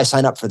 yeah, I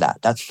sign up for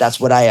that. That's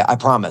what I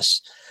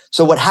promise.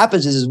 So what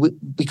happens is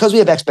because we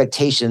have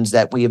expectations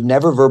that we have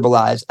never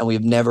verbalized and we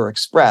have never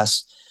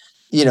expressed,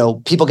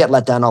 people get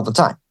let down all the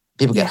time.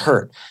 People get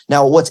hurt.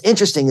 Now, what's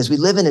interesting is we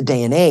live in a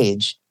day and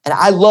age, and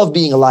I love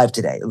being alive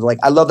today. Like,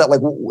 I love that,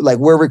 like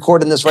we're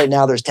recording this right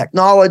now. There's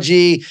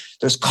technology,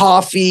 there's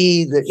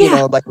coffee,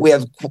 like we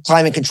have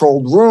climate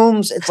controlled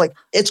rooms. It's like,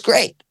 it's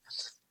great.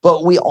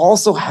 But we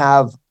also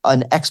have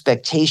an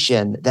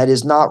expectation that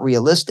is not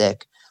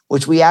realistic,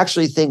 which we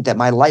actually think that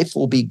my life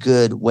will be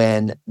good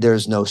when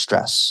there's no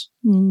stress.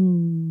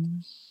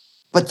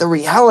 But the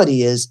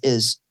reality is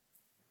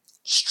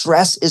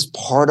stress is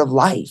part of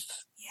life.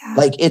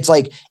 Like it's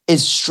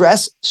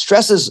stress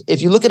is,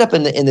 if you look it up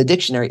in the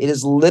dictionary, it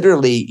is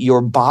literally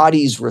your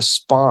body's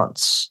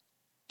response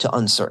to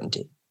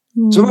uncertainty.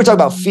 So when we talk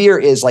about fear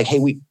is like,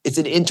 hey, it's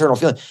an internal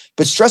feeling,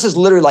 but stress is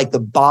literally like the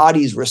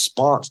body's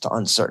response to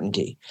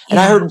uncertainty. And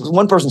I heard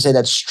one person say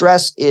that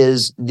stress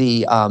is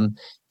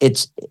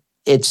it's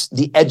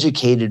the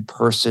educated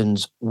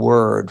person's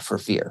word for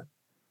fear.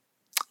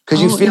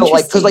 Because you feel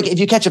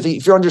because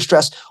if you're under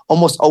stress,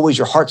 almost always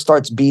your heart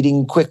starts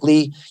beating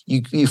quickly.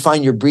 You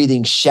find you're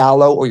breathing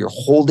shallow or you're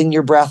holding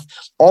your breath.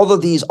 All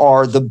of these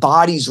are the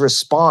body's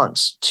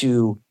response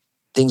to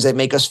things that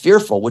make us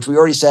fearful, which we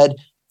already said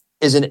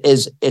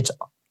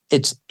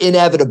it's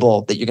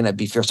inevitable that you're going to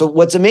be fearful. So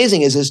what's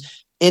amazing is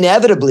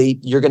inevitably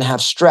you're going to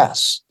have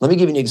stress. Let me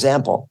give you an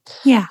example.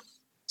 Yeah.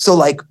 So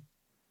like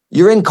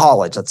you're in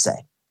college, let's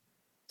say,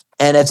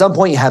 and at some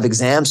point you have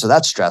exams, so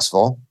that's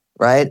stressful.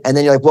 Right. And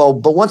then you're like, well,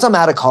 but once I'm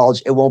out of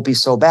college, it won't be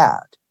so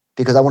bad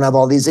because I won't have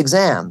all these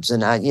exams.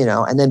 And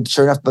and then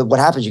sure enough, but what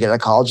happens? You get out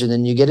of college and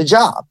then you get a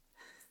job.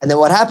 And then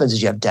what happens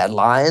is you have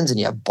deadlines and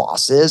you have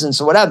bosses. And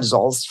so what happens is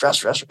all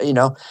stress,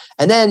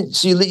 and then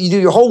so you do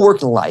your whole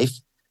working life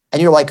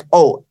and you're like,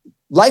 oh,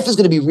 life is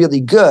going to be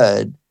really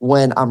good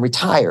when I'm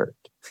retired.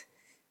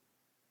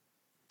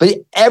 But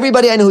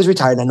everybody I know who's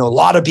retired, I know a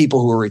lot of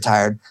people who are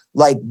retired,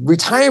 like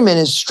retirement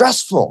is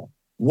stressful.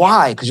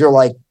 Why? Because you're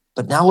like,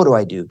 but now what do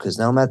I do? Because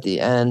now I'm at the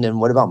end. And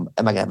what about,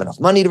 am I going to have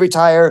enough money to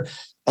retire?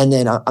 And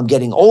then I'm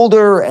getting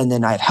older and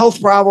then I have health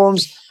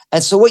problems.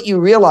 And so what you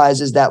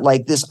realize is that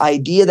like this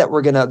idea that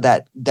we're going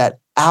to, that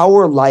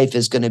our life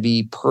is going to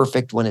be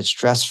perfect when it's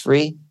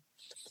stress-free.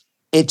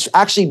 It's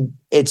actually,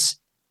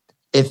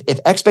 if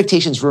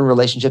expectations ruin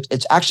relationships,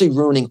 it's actually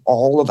ruining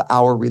all of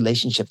our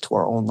relationship to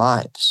our own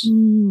lives.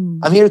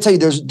 I'm here to tell you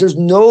there's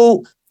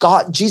no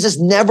God. Jesus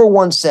never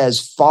once says,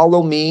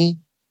 follow me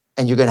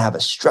and you're going to have a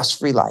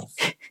stress-free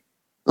life.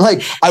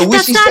 Like, I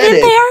wish he said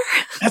it.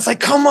 There? That's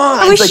like, come on.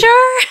 Are we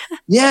sure?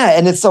 Yeah.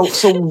 And it's so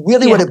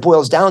really what it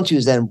boils down to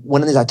is then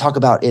one of the things I talk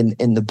about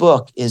in the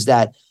book is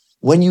that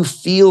when you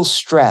feel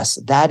stress,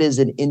 that is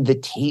an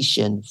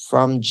invitation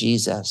from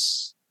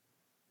Jesus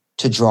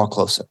to draw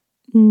closer.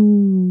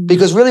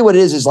 Because really what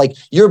it is like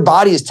your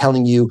body is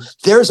telling you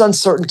there's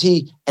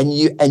uncertainty and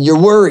you're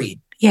worried.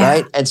 Yeah.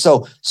 Right. And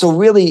so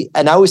really,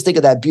 and I always think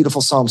of that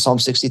beautiful Psalm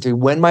 63,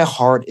 when my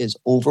heart is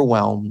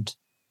overwhelmed,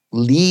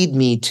 lead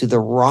me to the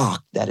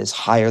rock that is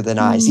higher than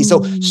I. See,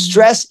 so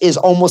stress is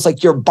almost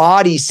like your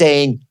body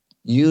saying,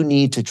 you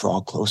need to draw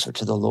closer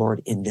to the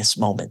Lord in this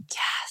moment.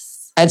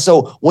 Yes. And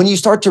so when you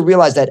start to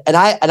realize that, and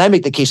I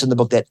make the case in the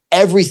book that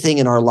everything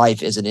in our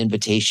life is an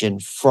invitation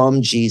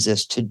from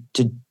Jesus to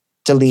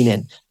lean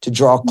in, to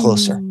draw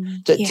closer,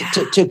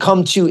 to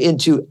come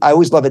into, I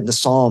always love it in the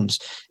Psalms.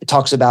 It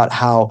talks about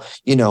how,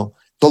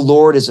 the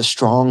Lord is a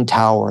strong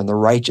tower and the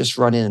righteous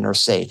run in and are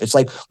safe. It's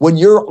like when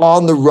you're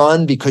on the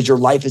run because your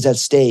life is at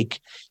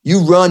stake, you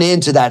run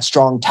into that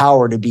strong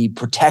tower to be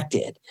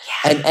protected.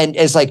 Yeah. And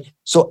it's like,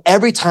 so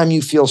every time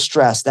you feel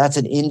stressed, that's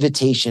an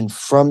invitation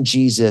from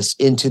Jesus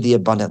into the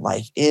abundant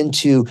life,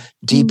 into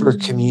deeper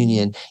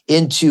communion,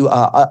 into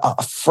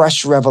a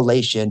fresh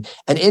revelation,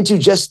 and into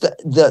just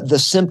the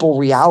simple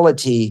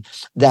reality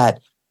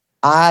that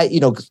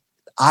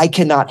I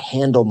cannot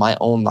handle my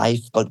own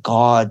life, but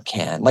God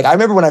can. Like I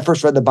remember when I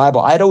first read the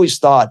Bible, I had always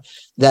thought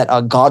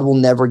that God will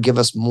never give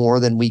us more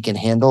than we can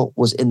handle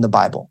was in the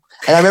Bible.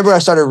 And I remember I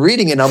started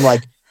reading it and I'm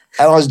like,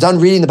 I was done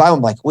reading the Bible.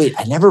 I'm like, wait,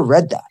 I never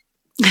read that.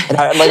 And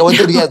I went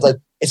through it again. It's like,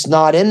 it's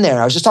not in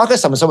there. I was just talking to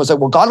someone. Someone said,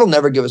 well, God will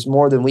never give us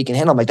more than we can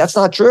handle. I'm like, that's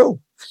not true.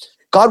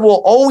 God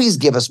will always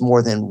give us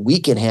more than we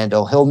can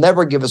handle. He'll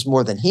never give us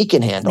more than he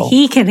can handle.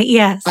 He can,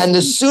 yes. And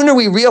the sooner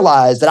we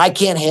realize that I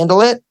can't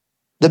handle it,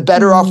 the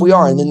better off we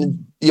are. And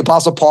then the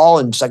Apostle Paul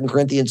in 2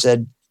 Corinthians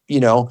said,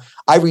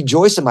 I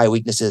rejoice in my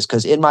weaknesses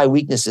because in my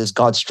weaknesses,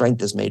 God's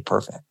strength is made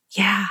perfect.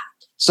 Yeah.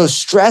 So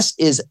stress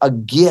is a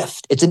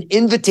gift. It's an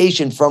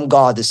invitation from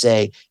God to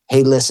say,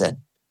 hey,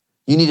 listen,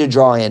 you need to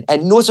draw in.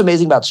 And you know what's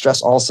amazing about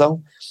stress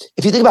also?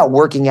 If you think about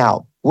working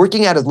out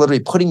is literally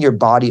putting your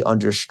body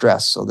under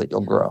stress so that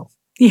you'll grow.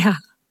 Yeah.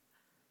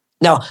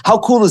 Now, how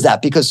cool is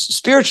that? Because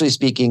spiritually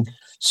speaking,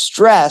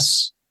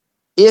 stress,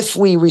 if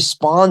we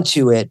respond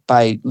to it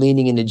by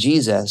leaning into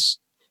Jesus,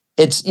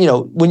 it's,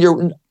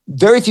 when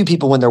very few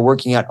people when they're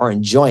working out are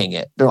enjoying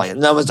it. They're like,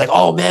 no one's like,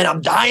 oh man,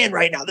 I'm dying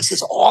right now. This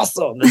is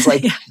awesome. It's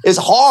like, it's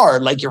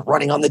hard. Like you're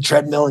running on the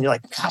treadmill and you're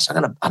like, gosh, I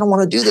don't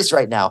want to do this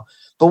right now.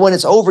 But when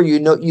it's over,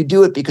 you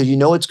do it because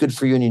it's good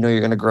for you and you're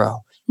going to grow.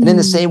 And in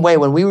the same way,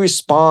 when we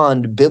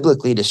respond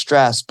biblically to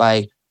stress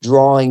by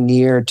drawing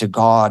near to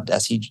God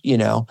as he,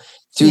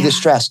 through the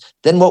stress,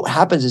 then what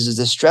happens is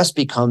the stress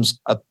becomes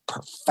a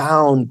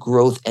profound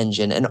growth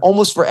engine. And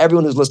almost for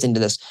everyone who's listening to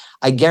this,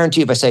 I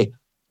guarantee if I say,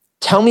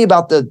 tell me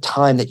about the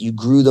time that you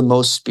grew the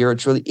most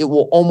spiritually, it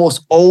will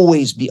almost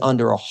always be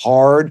under a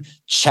hard,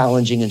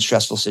 challenging, and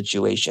stressful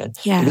situation.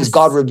 Yes. Because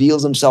God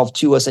reveals himself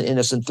to us and in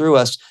us and through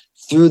us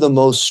through the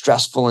most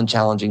stressful and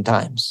challenging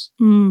times.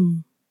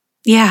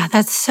 Yeah,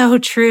 that's so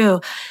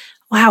true.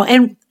 Wow.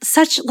 And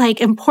such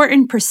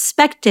important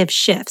perspective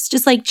shifts,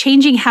 just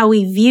changing how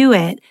we view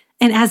it.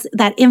 And as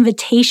that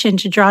invitation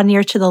to draw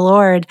near to the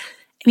Lord,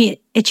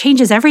 it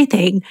changes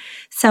everything.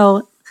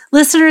 So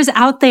listeners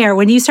out there,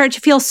 when you start to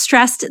feel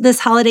stressed this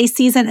holiday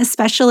season,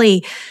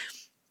 especially,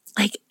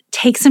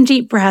 take some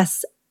deep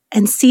breaths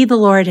and see the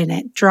Lord in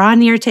it. Draw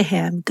near to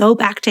him. Go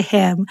back to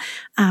him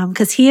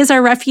because he is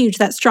our refuge,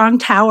 that strong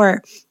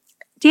tower.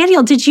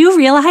 Daniel, did you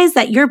realize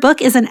that your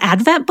book is an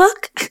Advent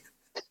book?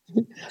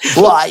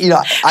 Well,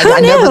 I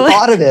never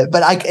thought of it,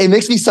 but it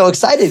makes me so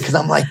excited because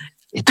I'm like,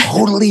 it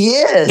totally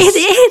is.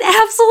 It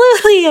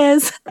absolutely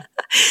is.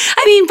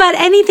 But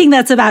anything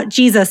that's about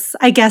Jesus,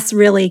 I guess,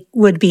 really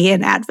would be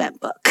an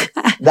Advent book.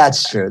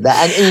 That's true.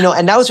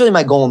 And that was really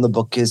my goal in the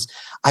book is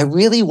I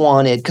really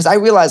wanted, because I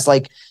realized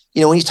when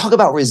you talk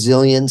about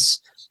resilience,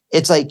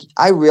 it's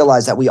I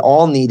realized that we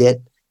all need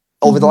it.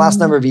 Over the last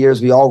number of years,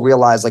 we all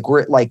realize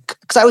because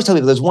I always tell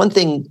people there's one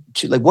thing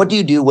to what do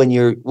you do when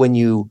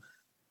you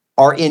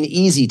are in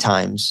easy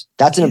times?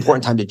 That's an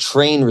important time to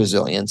train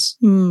resilience.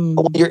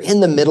 But when you're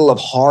in the middle of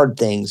hard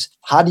things,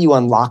 how do you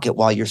unlock it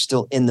while you're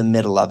still in the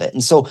middle of it?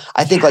 And so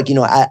I think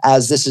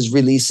as this is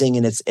releasing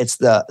and it's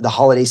the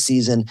holiday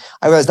season,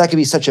 I realize that could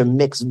be such a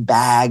mixed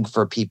bag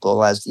for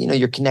people as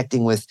you're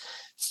connecting with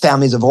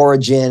families of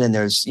origin and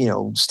there's,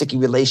 sticky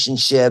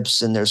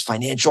relationships and there's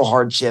financial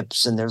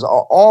hardships and there's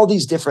all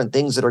these different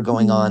things that are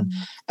going on.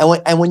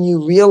 And when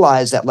you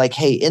realize that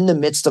hey, in the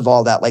midst of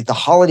all that, the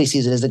holiday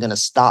season isn't going to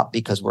stop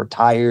because we're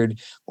tired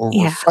or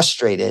we're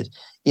frustrated,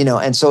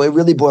 and so it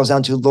really boils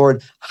down to,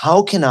 Lord,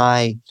 how can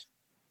I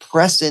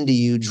press into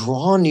you,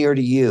 draw near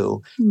to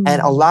you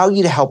and allow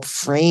you to help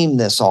frame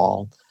this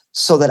all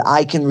so that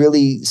I can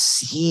really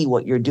see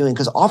what you're doing?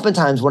 Because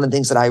oftentimes one of the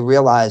things that I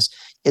realize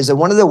is that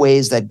one of the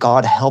ways that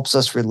God helps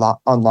us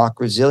unlock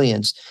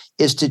resilience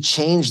is to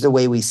change the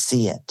way we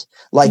see it.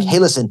 Hey,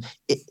 listen,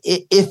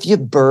 if you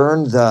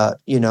burn the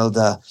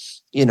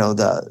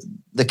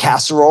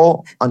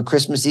casserole on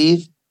Christmas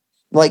Eve,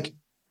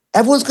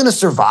 everyone's going to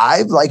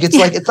survive. Like, it's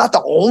like, it's not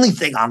the only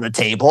thing on the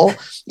table.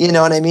 You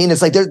know what I mean?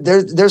 It's like,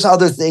 there's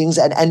other things.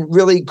 And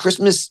really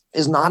Christmas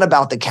is not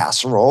about the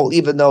casserole,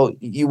 even though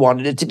you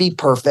wanted it to be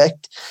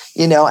perfect,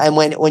 and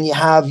when you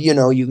have,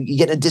 you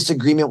get a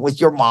disagreement with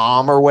your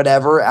mom or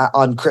whatever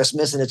on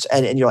Christmas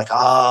and you're like,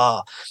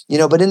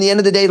 but in the end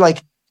of the day,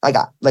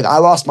 I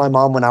lost my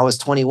mom when I was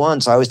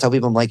 21. So I always tell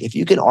people, I'm like, if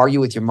you can argue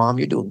with your mom,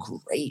 you're doing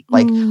great.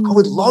 Like, I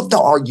would love to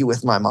argue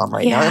with my mom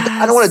right now.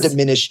 I don't want to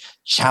diminish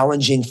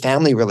challenging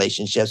family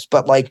relationships,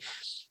 but like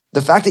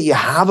the fact that you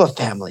have a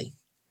family,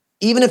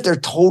 even if they're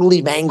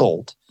totally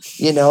mangled,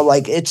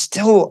 like it's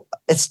still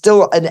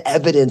an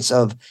evidence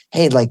of,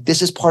 hey, like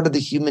this is part of the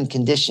human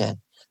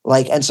condition.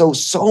 Like, and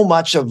so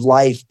much of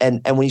life.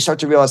 And when you start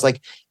to realize,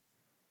 like,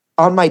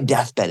 on my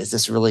deathbed, is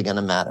this really going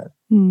to matter?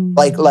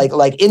 Like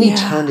in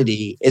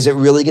eternity, is it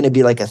really going to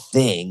be like a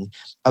thing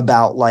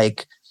about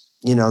like,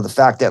 the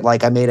fact that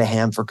like I made a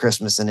ham for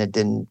Christmas and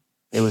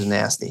it was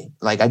nasty.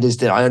 Like I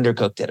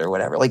undercooked it or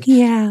whatever. Like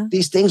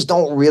these things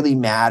don't really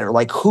matter.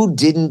 Like who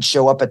didn't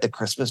show up at the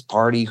Christmas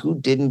party? Who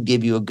didn't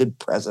give you a good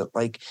present?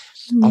 Like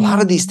a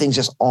lot of these things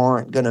just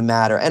aren't going to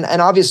matter. And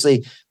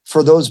obviously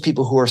for those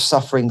people who are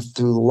suffering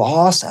through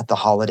loss at the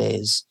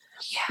holidays,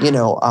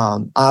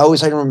 I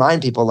always try to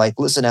remind people, like,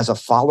 listen, as a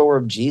follower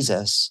of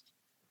Jesus,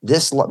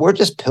 we're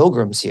just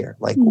pilgrims here.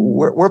 Like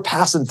we're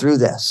passing through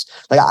this.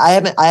 Like I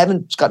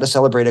haven't got to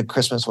celebrate a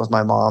Christmas with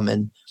my mom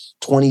in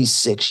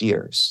 26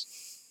 years.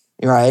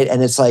 Right.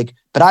 And it's like,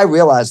 but I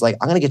realized like,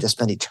 I'm going to get to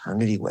spend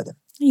eternity with her.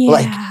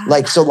 Yeah.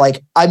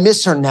 Like I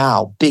miss her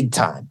now big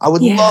time. I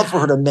would love for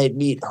her to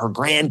meet her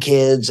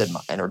grandkids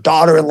and her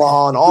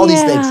daughter-in-law and all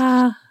these things.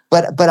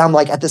 But I'm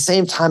like, at the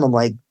same time, I'm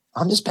like,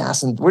 we're just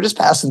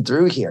passing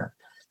through here.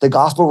 The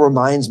gospel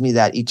reminds me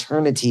that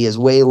eternity is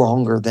way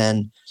longer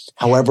than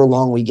however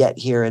long we get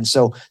here. And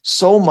so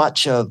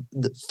much of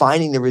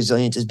finding the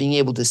resilience is being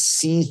able to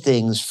see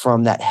things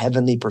from that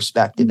heavenly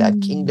perspective,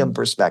 that kingdom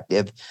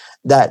perspective,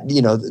 that,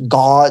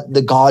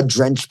 the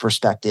God-drenched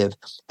perspective,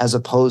 as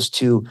opposed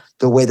to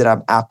the way that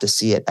I'm apt to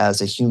see it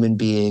as a human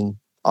being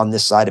on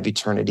this side of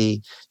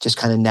eternity, just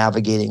kind of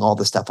navigating all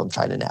the stuff I'm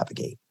trying to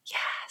navigate.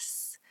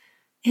 Yes.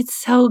 It's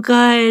so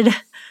good.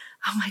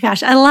 Oh my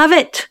gosh, I love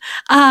it.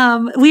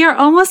 We are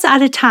almost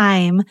out of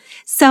time.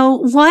 So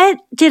what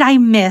did I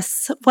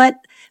miss? What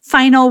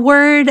final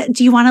word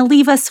do you want to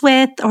leave us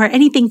with, or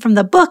anything from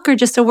the book, or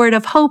just a word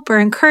of hope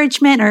or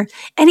encouragement, or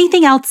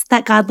anything else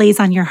that God lays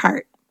on your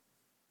heart?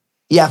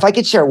 Yeah, if I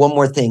could share one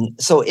more thing.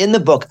 So in the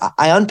book,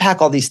 I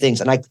unpack all these things,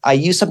 and I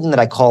use something that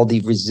I call the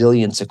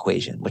resilience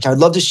equation, which I would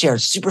love to share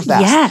super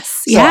fast.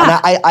 Yes,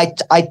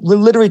 And I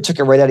literally took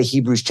it right out of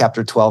Hebrews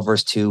chapter 12,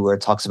 verse 2, where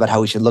it talks about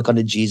how we should look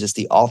unto Jesus,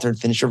 the author and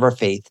finisher of our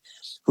faith,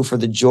 who for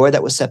the joy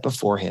that was set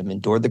before him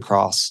endured the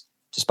cross,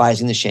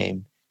 despising the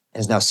shame,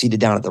 and is now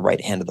seated down at the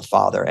right hand of the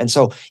Father. And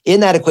so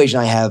in that equation,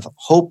 I have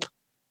hope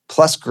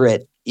plus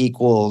grit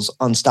equals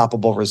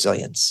unstoppable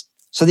resilience.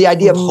 So the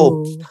idea of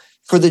hope,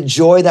 for the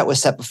joy that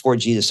was set before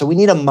Jesus. So we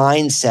need a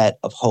mindset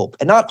of hope,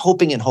 and not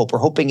hoping in hope. We're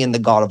hoping in the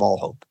God of all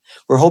hope.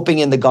 We're hoping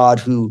in the God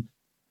who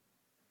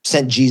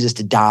sent Jesus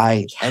to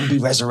die and be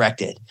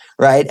resurrected,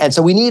 right? And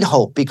so we need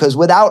hope, because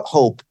without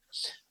hope,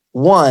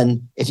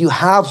 one, if you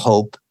have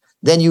hope,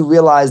 then you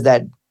realize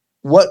that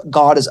what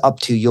God is up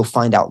to, you'll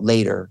find out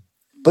later.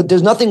 But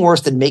there's nothing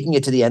worse than making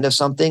it to the end of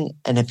something,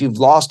 and if you've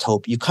lost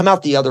hope, you come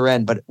out the other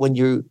end. But when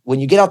you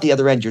get out the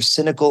other end, you're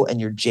cynical and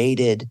you're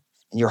jaded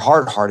and you're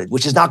hard-hearted,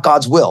 which is not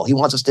God's will. He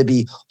wants us to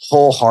be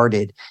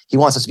wholehearted. He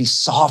wants us to be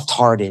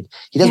soft-hearted.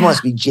 He doesn't want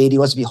us to be jaded. He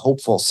wants us to be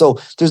hopeful. So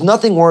there's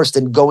nothing worse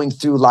than going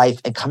through life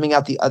and coming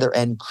out the other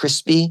end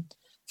crispy,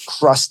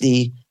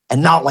 crusty,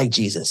 and not like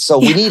Jesus. So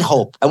we need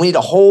hope, and we need to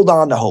hold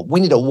on to hope.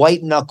 We need to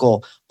white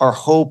knuckle our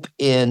hope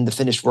in the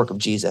finished work of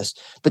Jesus.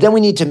 But then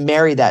we need to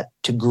marry that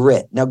to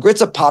grit. Now,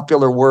 grit's a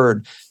popular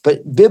word,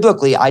 but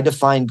biblically, I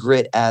define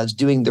grit as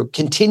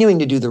continuing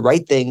to do the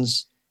right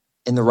things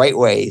in the right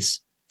ways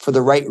for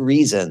the right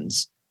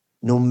reasons,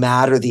 no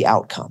matter the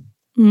outcome.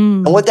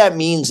 And what that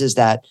means is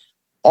that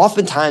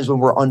oftentimes when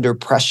we're under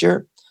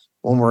pressure,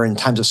 when we're in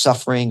times of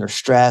suffering or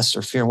stress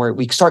or fear, where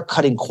we start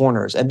cutting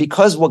corners. And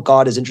because what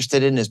God is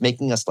interested in is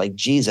making us like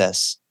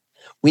Jesus,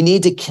 we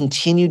need to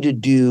continue to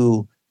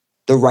do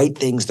the right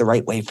things the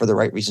right way for the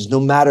right reasons, no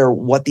matter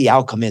what the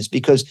outcome is.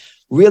 Because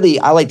really,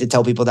 I like to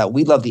tell people that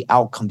we love the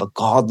outcome, but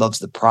God loves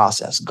the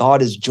process.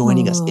 God is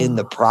joining us in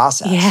the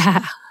process.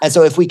 Yeah. And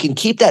so if we can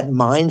keep that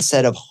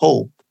mindset of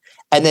hope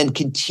and then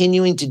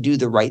continuing to do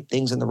the right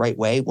things in the right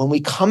way, when we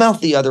come out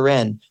the other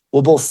end,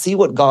 we'll both see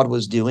what God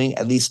was doing,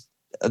 at least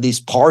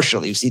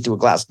partially, you see through a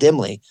glass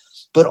dimly,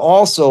 but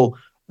also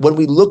when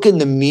we look in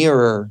the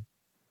mirror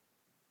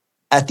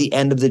at the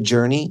end of the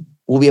journey,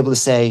 we'll be able to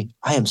say,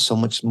 I am so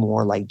much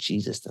more like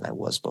Jesus than I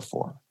was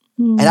before.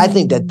 And I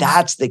think that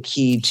that's the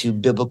key to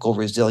biblical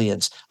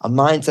resilience, a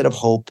mindset of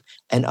hope,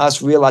 and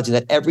us realizing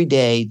that every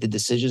day the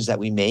decisions that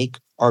we make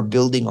are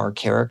building our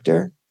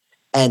character.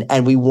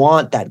 And we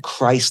want that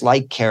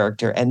Christ-like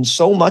character. And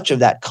so much of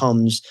that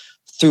comes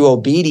through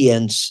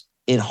obedience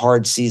in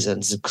hard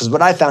seasons. Because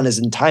what I found is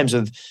in times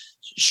of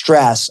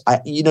stress,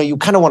 you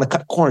kind of want to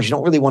cut corners. You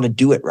don't really want to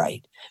do it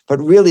right. But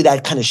really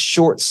that kind of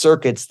short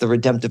circuits the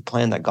redemptive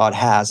plan that God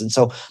has. And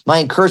so my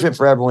encouragement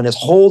for everyone is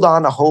hold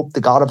on to hope,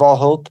 the God of all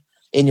hope,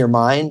 in your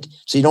mind,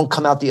 so you don't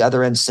come out the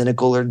other end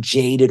cynical or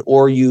jaded,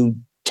 or you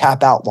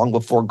tap out long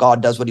before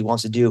God does what he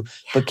wants to do,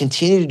 but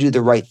continue to do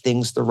the right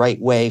things the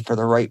right way for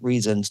the right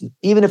reasons.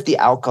 Even if the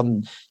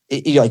outcome,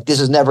 you're like,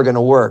 this is never going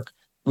to work.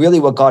 Really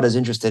what God is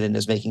interested in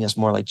is making us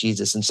more like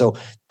Jesus. And so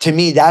to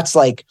me, that's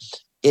like,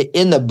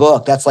 in the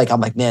book, that's like, I'm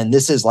like, man,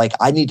 this is like,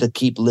 I need to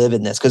keep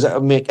living this. Because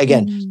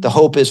again, the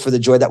hope is for the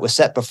joy that was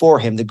set before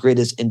him. The grid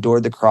is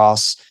endured the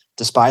cross,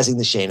 despising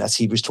the shame. That's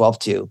Hebrews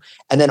 12:2.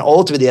 And then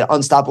ultimately, the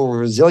unstoppable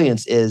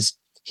resilience is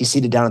he's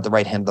seated down at the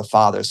right hand of the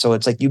Father. So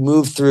it's like you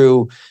move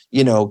through,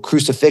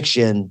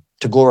 crucifixion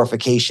to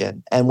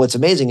glorification. And what's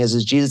amazing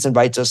is Jesus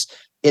invites us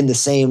in the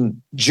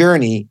same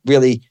journey.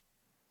 Really,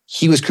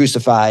 he was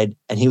crucified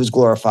and he was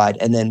glorified.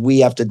 And then we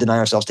have to deny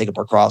ourselves, take up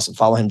our cross and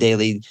follow him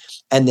daily.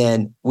 And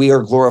then we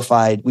are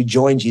glorified. We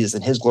join Jesus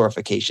in his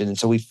glorification. And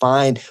so we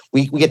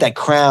get that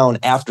crown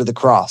after the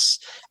cross.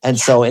 And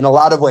so in a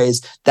lot of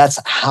ways, that's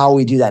how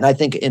we do that. And I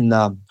think in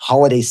the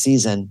holiday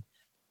season,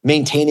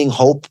 maintaining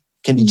hope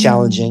can be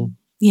challenging,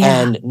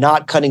 and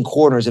not cutting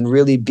corners and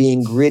really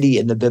being gritty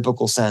in the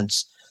biblical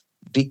sense,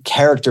 be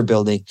character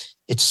building.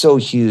 It's so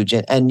huge.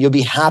 And you'll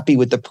be happy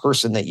with the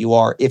person that you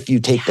are if you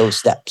take those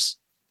steps.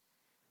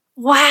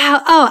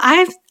 Wow.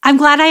 Oh, I'm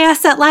glad I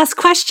asked that last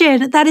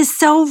question. That is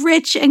so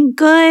rich and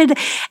good.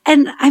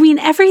 And I mean,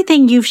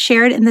 everything you've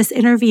shared in this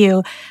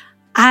interview,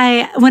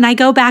 when I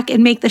go back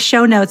and make the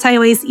show notes, I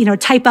always,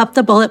 type up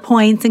the bullet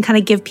points and kind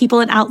of give people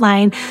an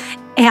outline.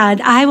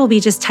 And I will be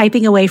just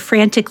typing away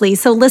frantically.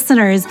 So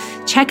listeners,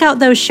 check out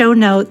those show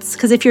notes,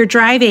 because if you're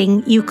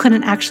driving, you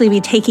couldn't actually be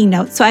taking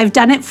notes. So I've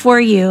done it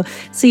for you,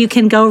 so you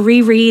can go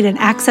reread and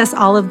access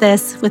all of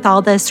this with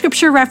all the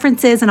scripture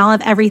references and all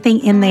of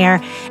everything in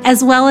there,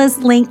 as well as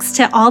links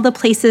to all the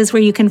places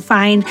where you can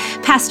find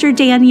Pastor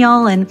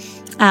Daniel and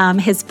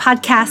his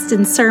podcast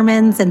and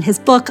sermons and his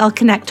book. I'll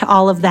connect to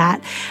all of that.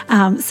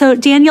 So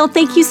Daniel,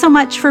 thank you so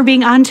much for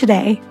being on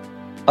today.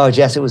 Oh,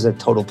 Jess, it was a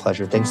total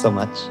pleasure. Thanks so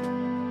much.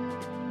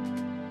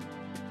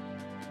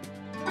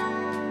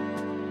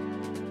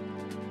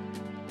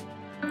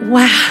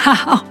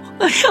 Wow.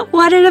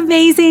 What an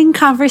amazing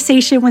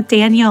conversation with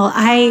Daniel.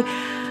 I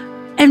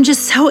am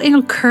just so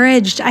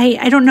encouraged.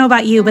 I don't know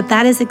about you, but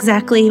that is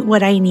exactly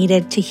what I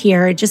needed to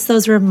hear. Just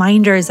those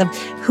reminders of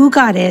who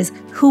God is,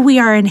 who we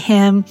are in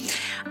him,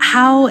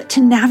 how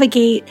to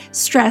navigate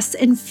stress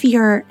and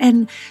fear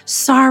and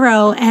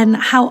sorrow, and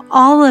how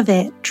all of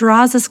it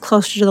draws us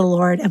closer to the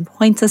Lord and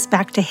points us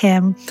back to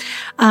him.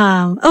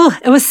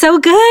 It was so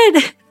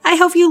good. I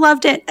hope you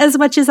loved it as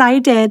much as I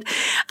did.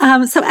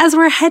 So as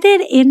we're headed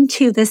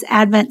into this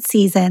Advent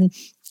season,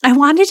 I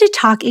wanted to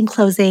talk in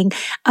closing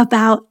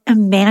about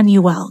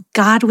Emmanuel,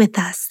 God with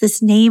us,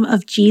 this name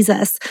of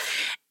Jesus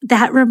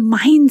that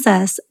reminds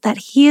us that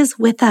he is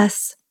with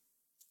us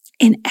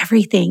in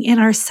everything, in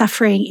our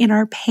suffering, in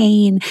our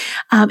pain,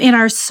 in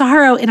our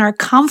sorrow, in our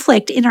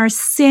conflict, in our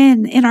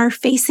sin, in our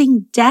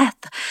facing death,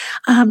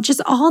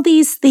 just all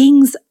these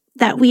things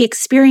that we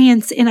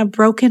experience in a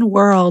broken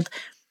world.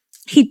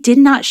 He did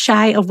not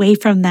shy away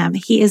from them.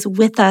 He is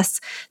with us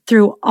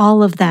through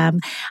all of them,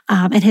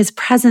 and his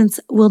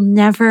presence will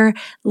never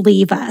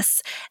leave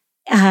us.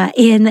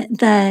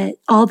 In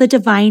all the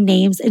divine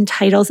names and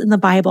titles in the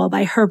Bible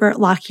by Herbert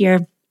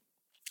Lockyer,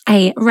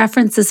 I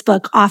reference this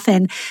book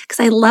often because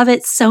I love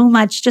it so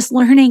much. Just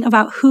learning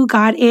about who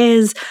God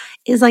is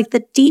like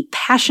the deep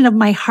passion of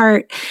my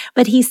heart.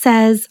 But he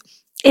says,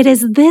 it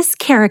is this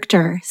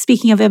character,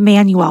 speaking of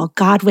Emmanuel,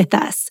 God with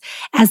us,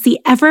 as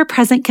the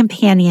ever-present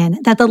companion,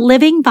 that the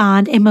living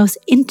bond and most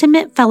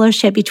intimate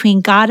fellowship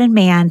between God and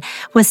man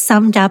was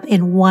summed up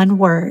in one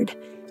word,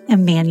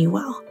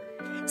 Emmanuel.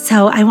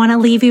 So I want to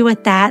leave you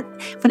with that.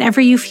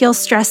 Whenever you feel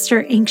stressed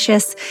or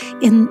anxious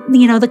in,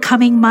 the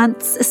coming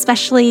months,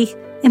 especially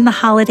in the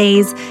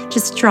holidays,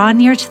 just draw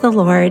near to the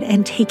Lord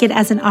and take it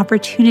as an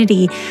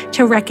opportunity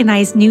to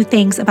recognize new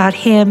things about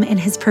him and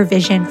his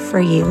provision for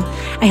you.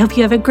 I hope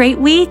you have a great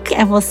week,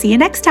 and we'll see you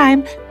next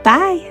time.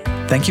 Bye.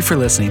 Thank you for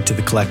listening to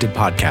the Collected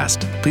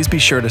Podcast. Please be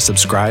sure to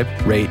subscribe,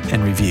 rate,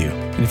 and review.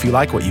 And if you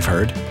like what you've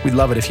heard, we'd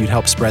love it if you'd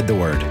help spread the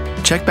word.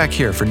 Check back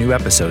here for new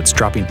episodes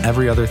dropping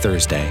every other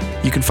Thursday.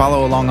 You can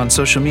follow along on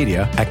social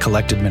media at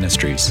Collected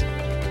Ministries.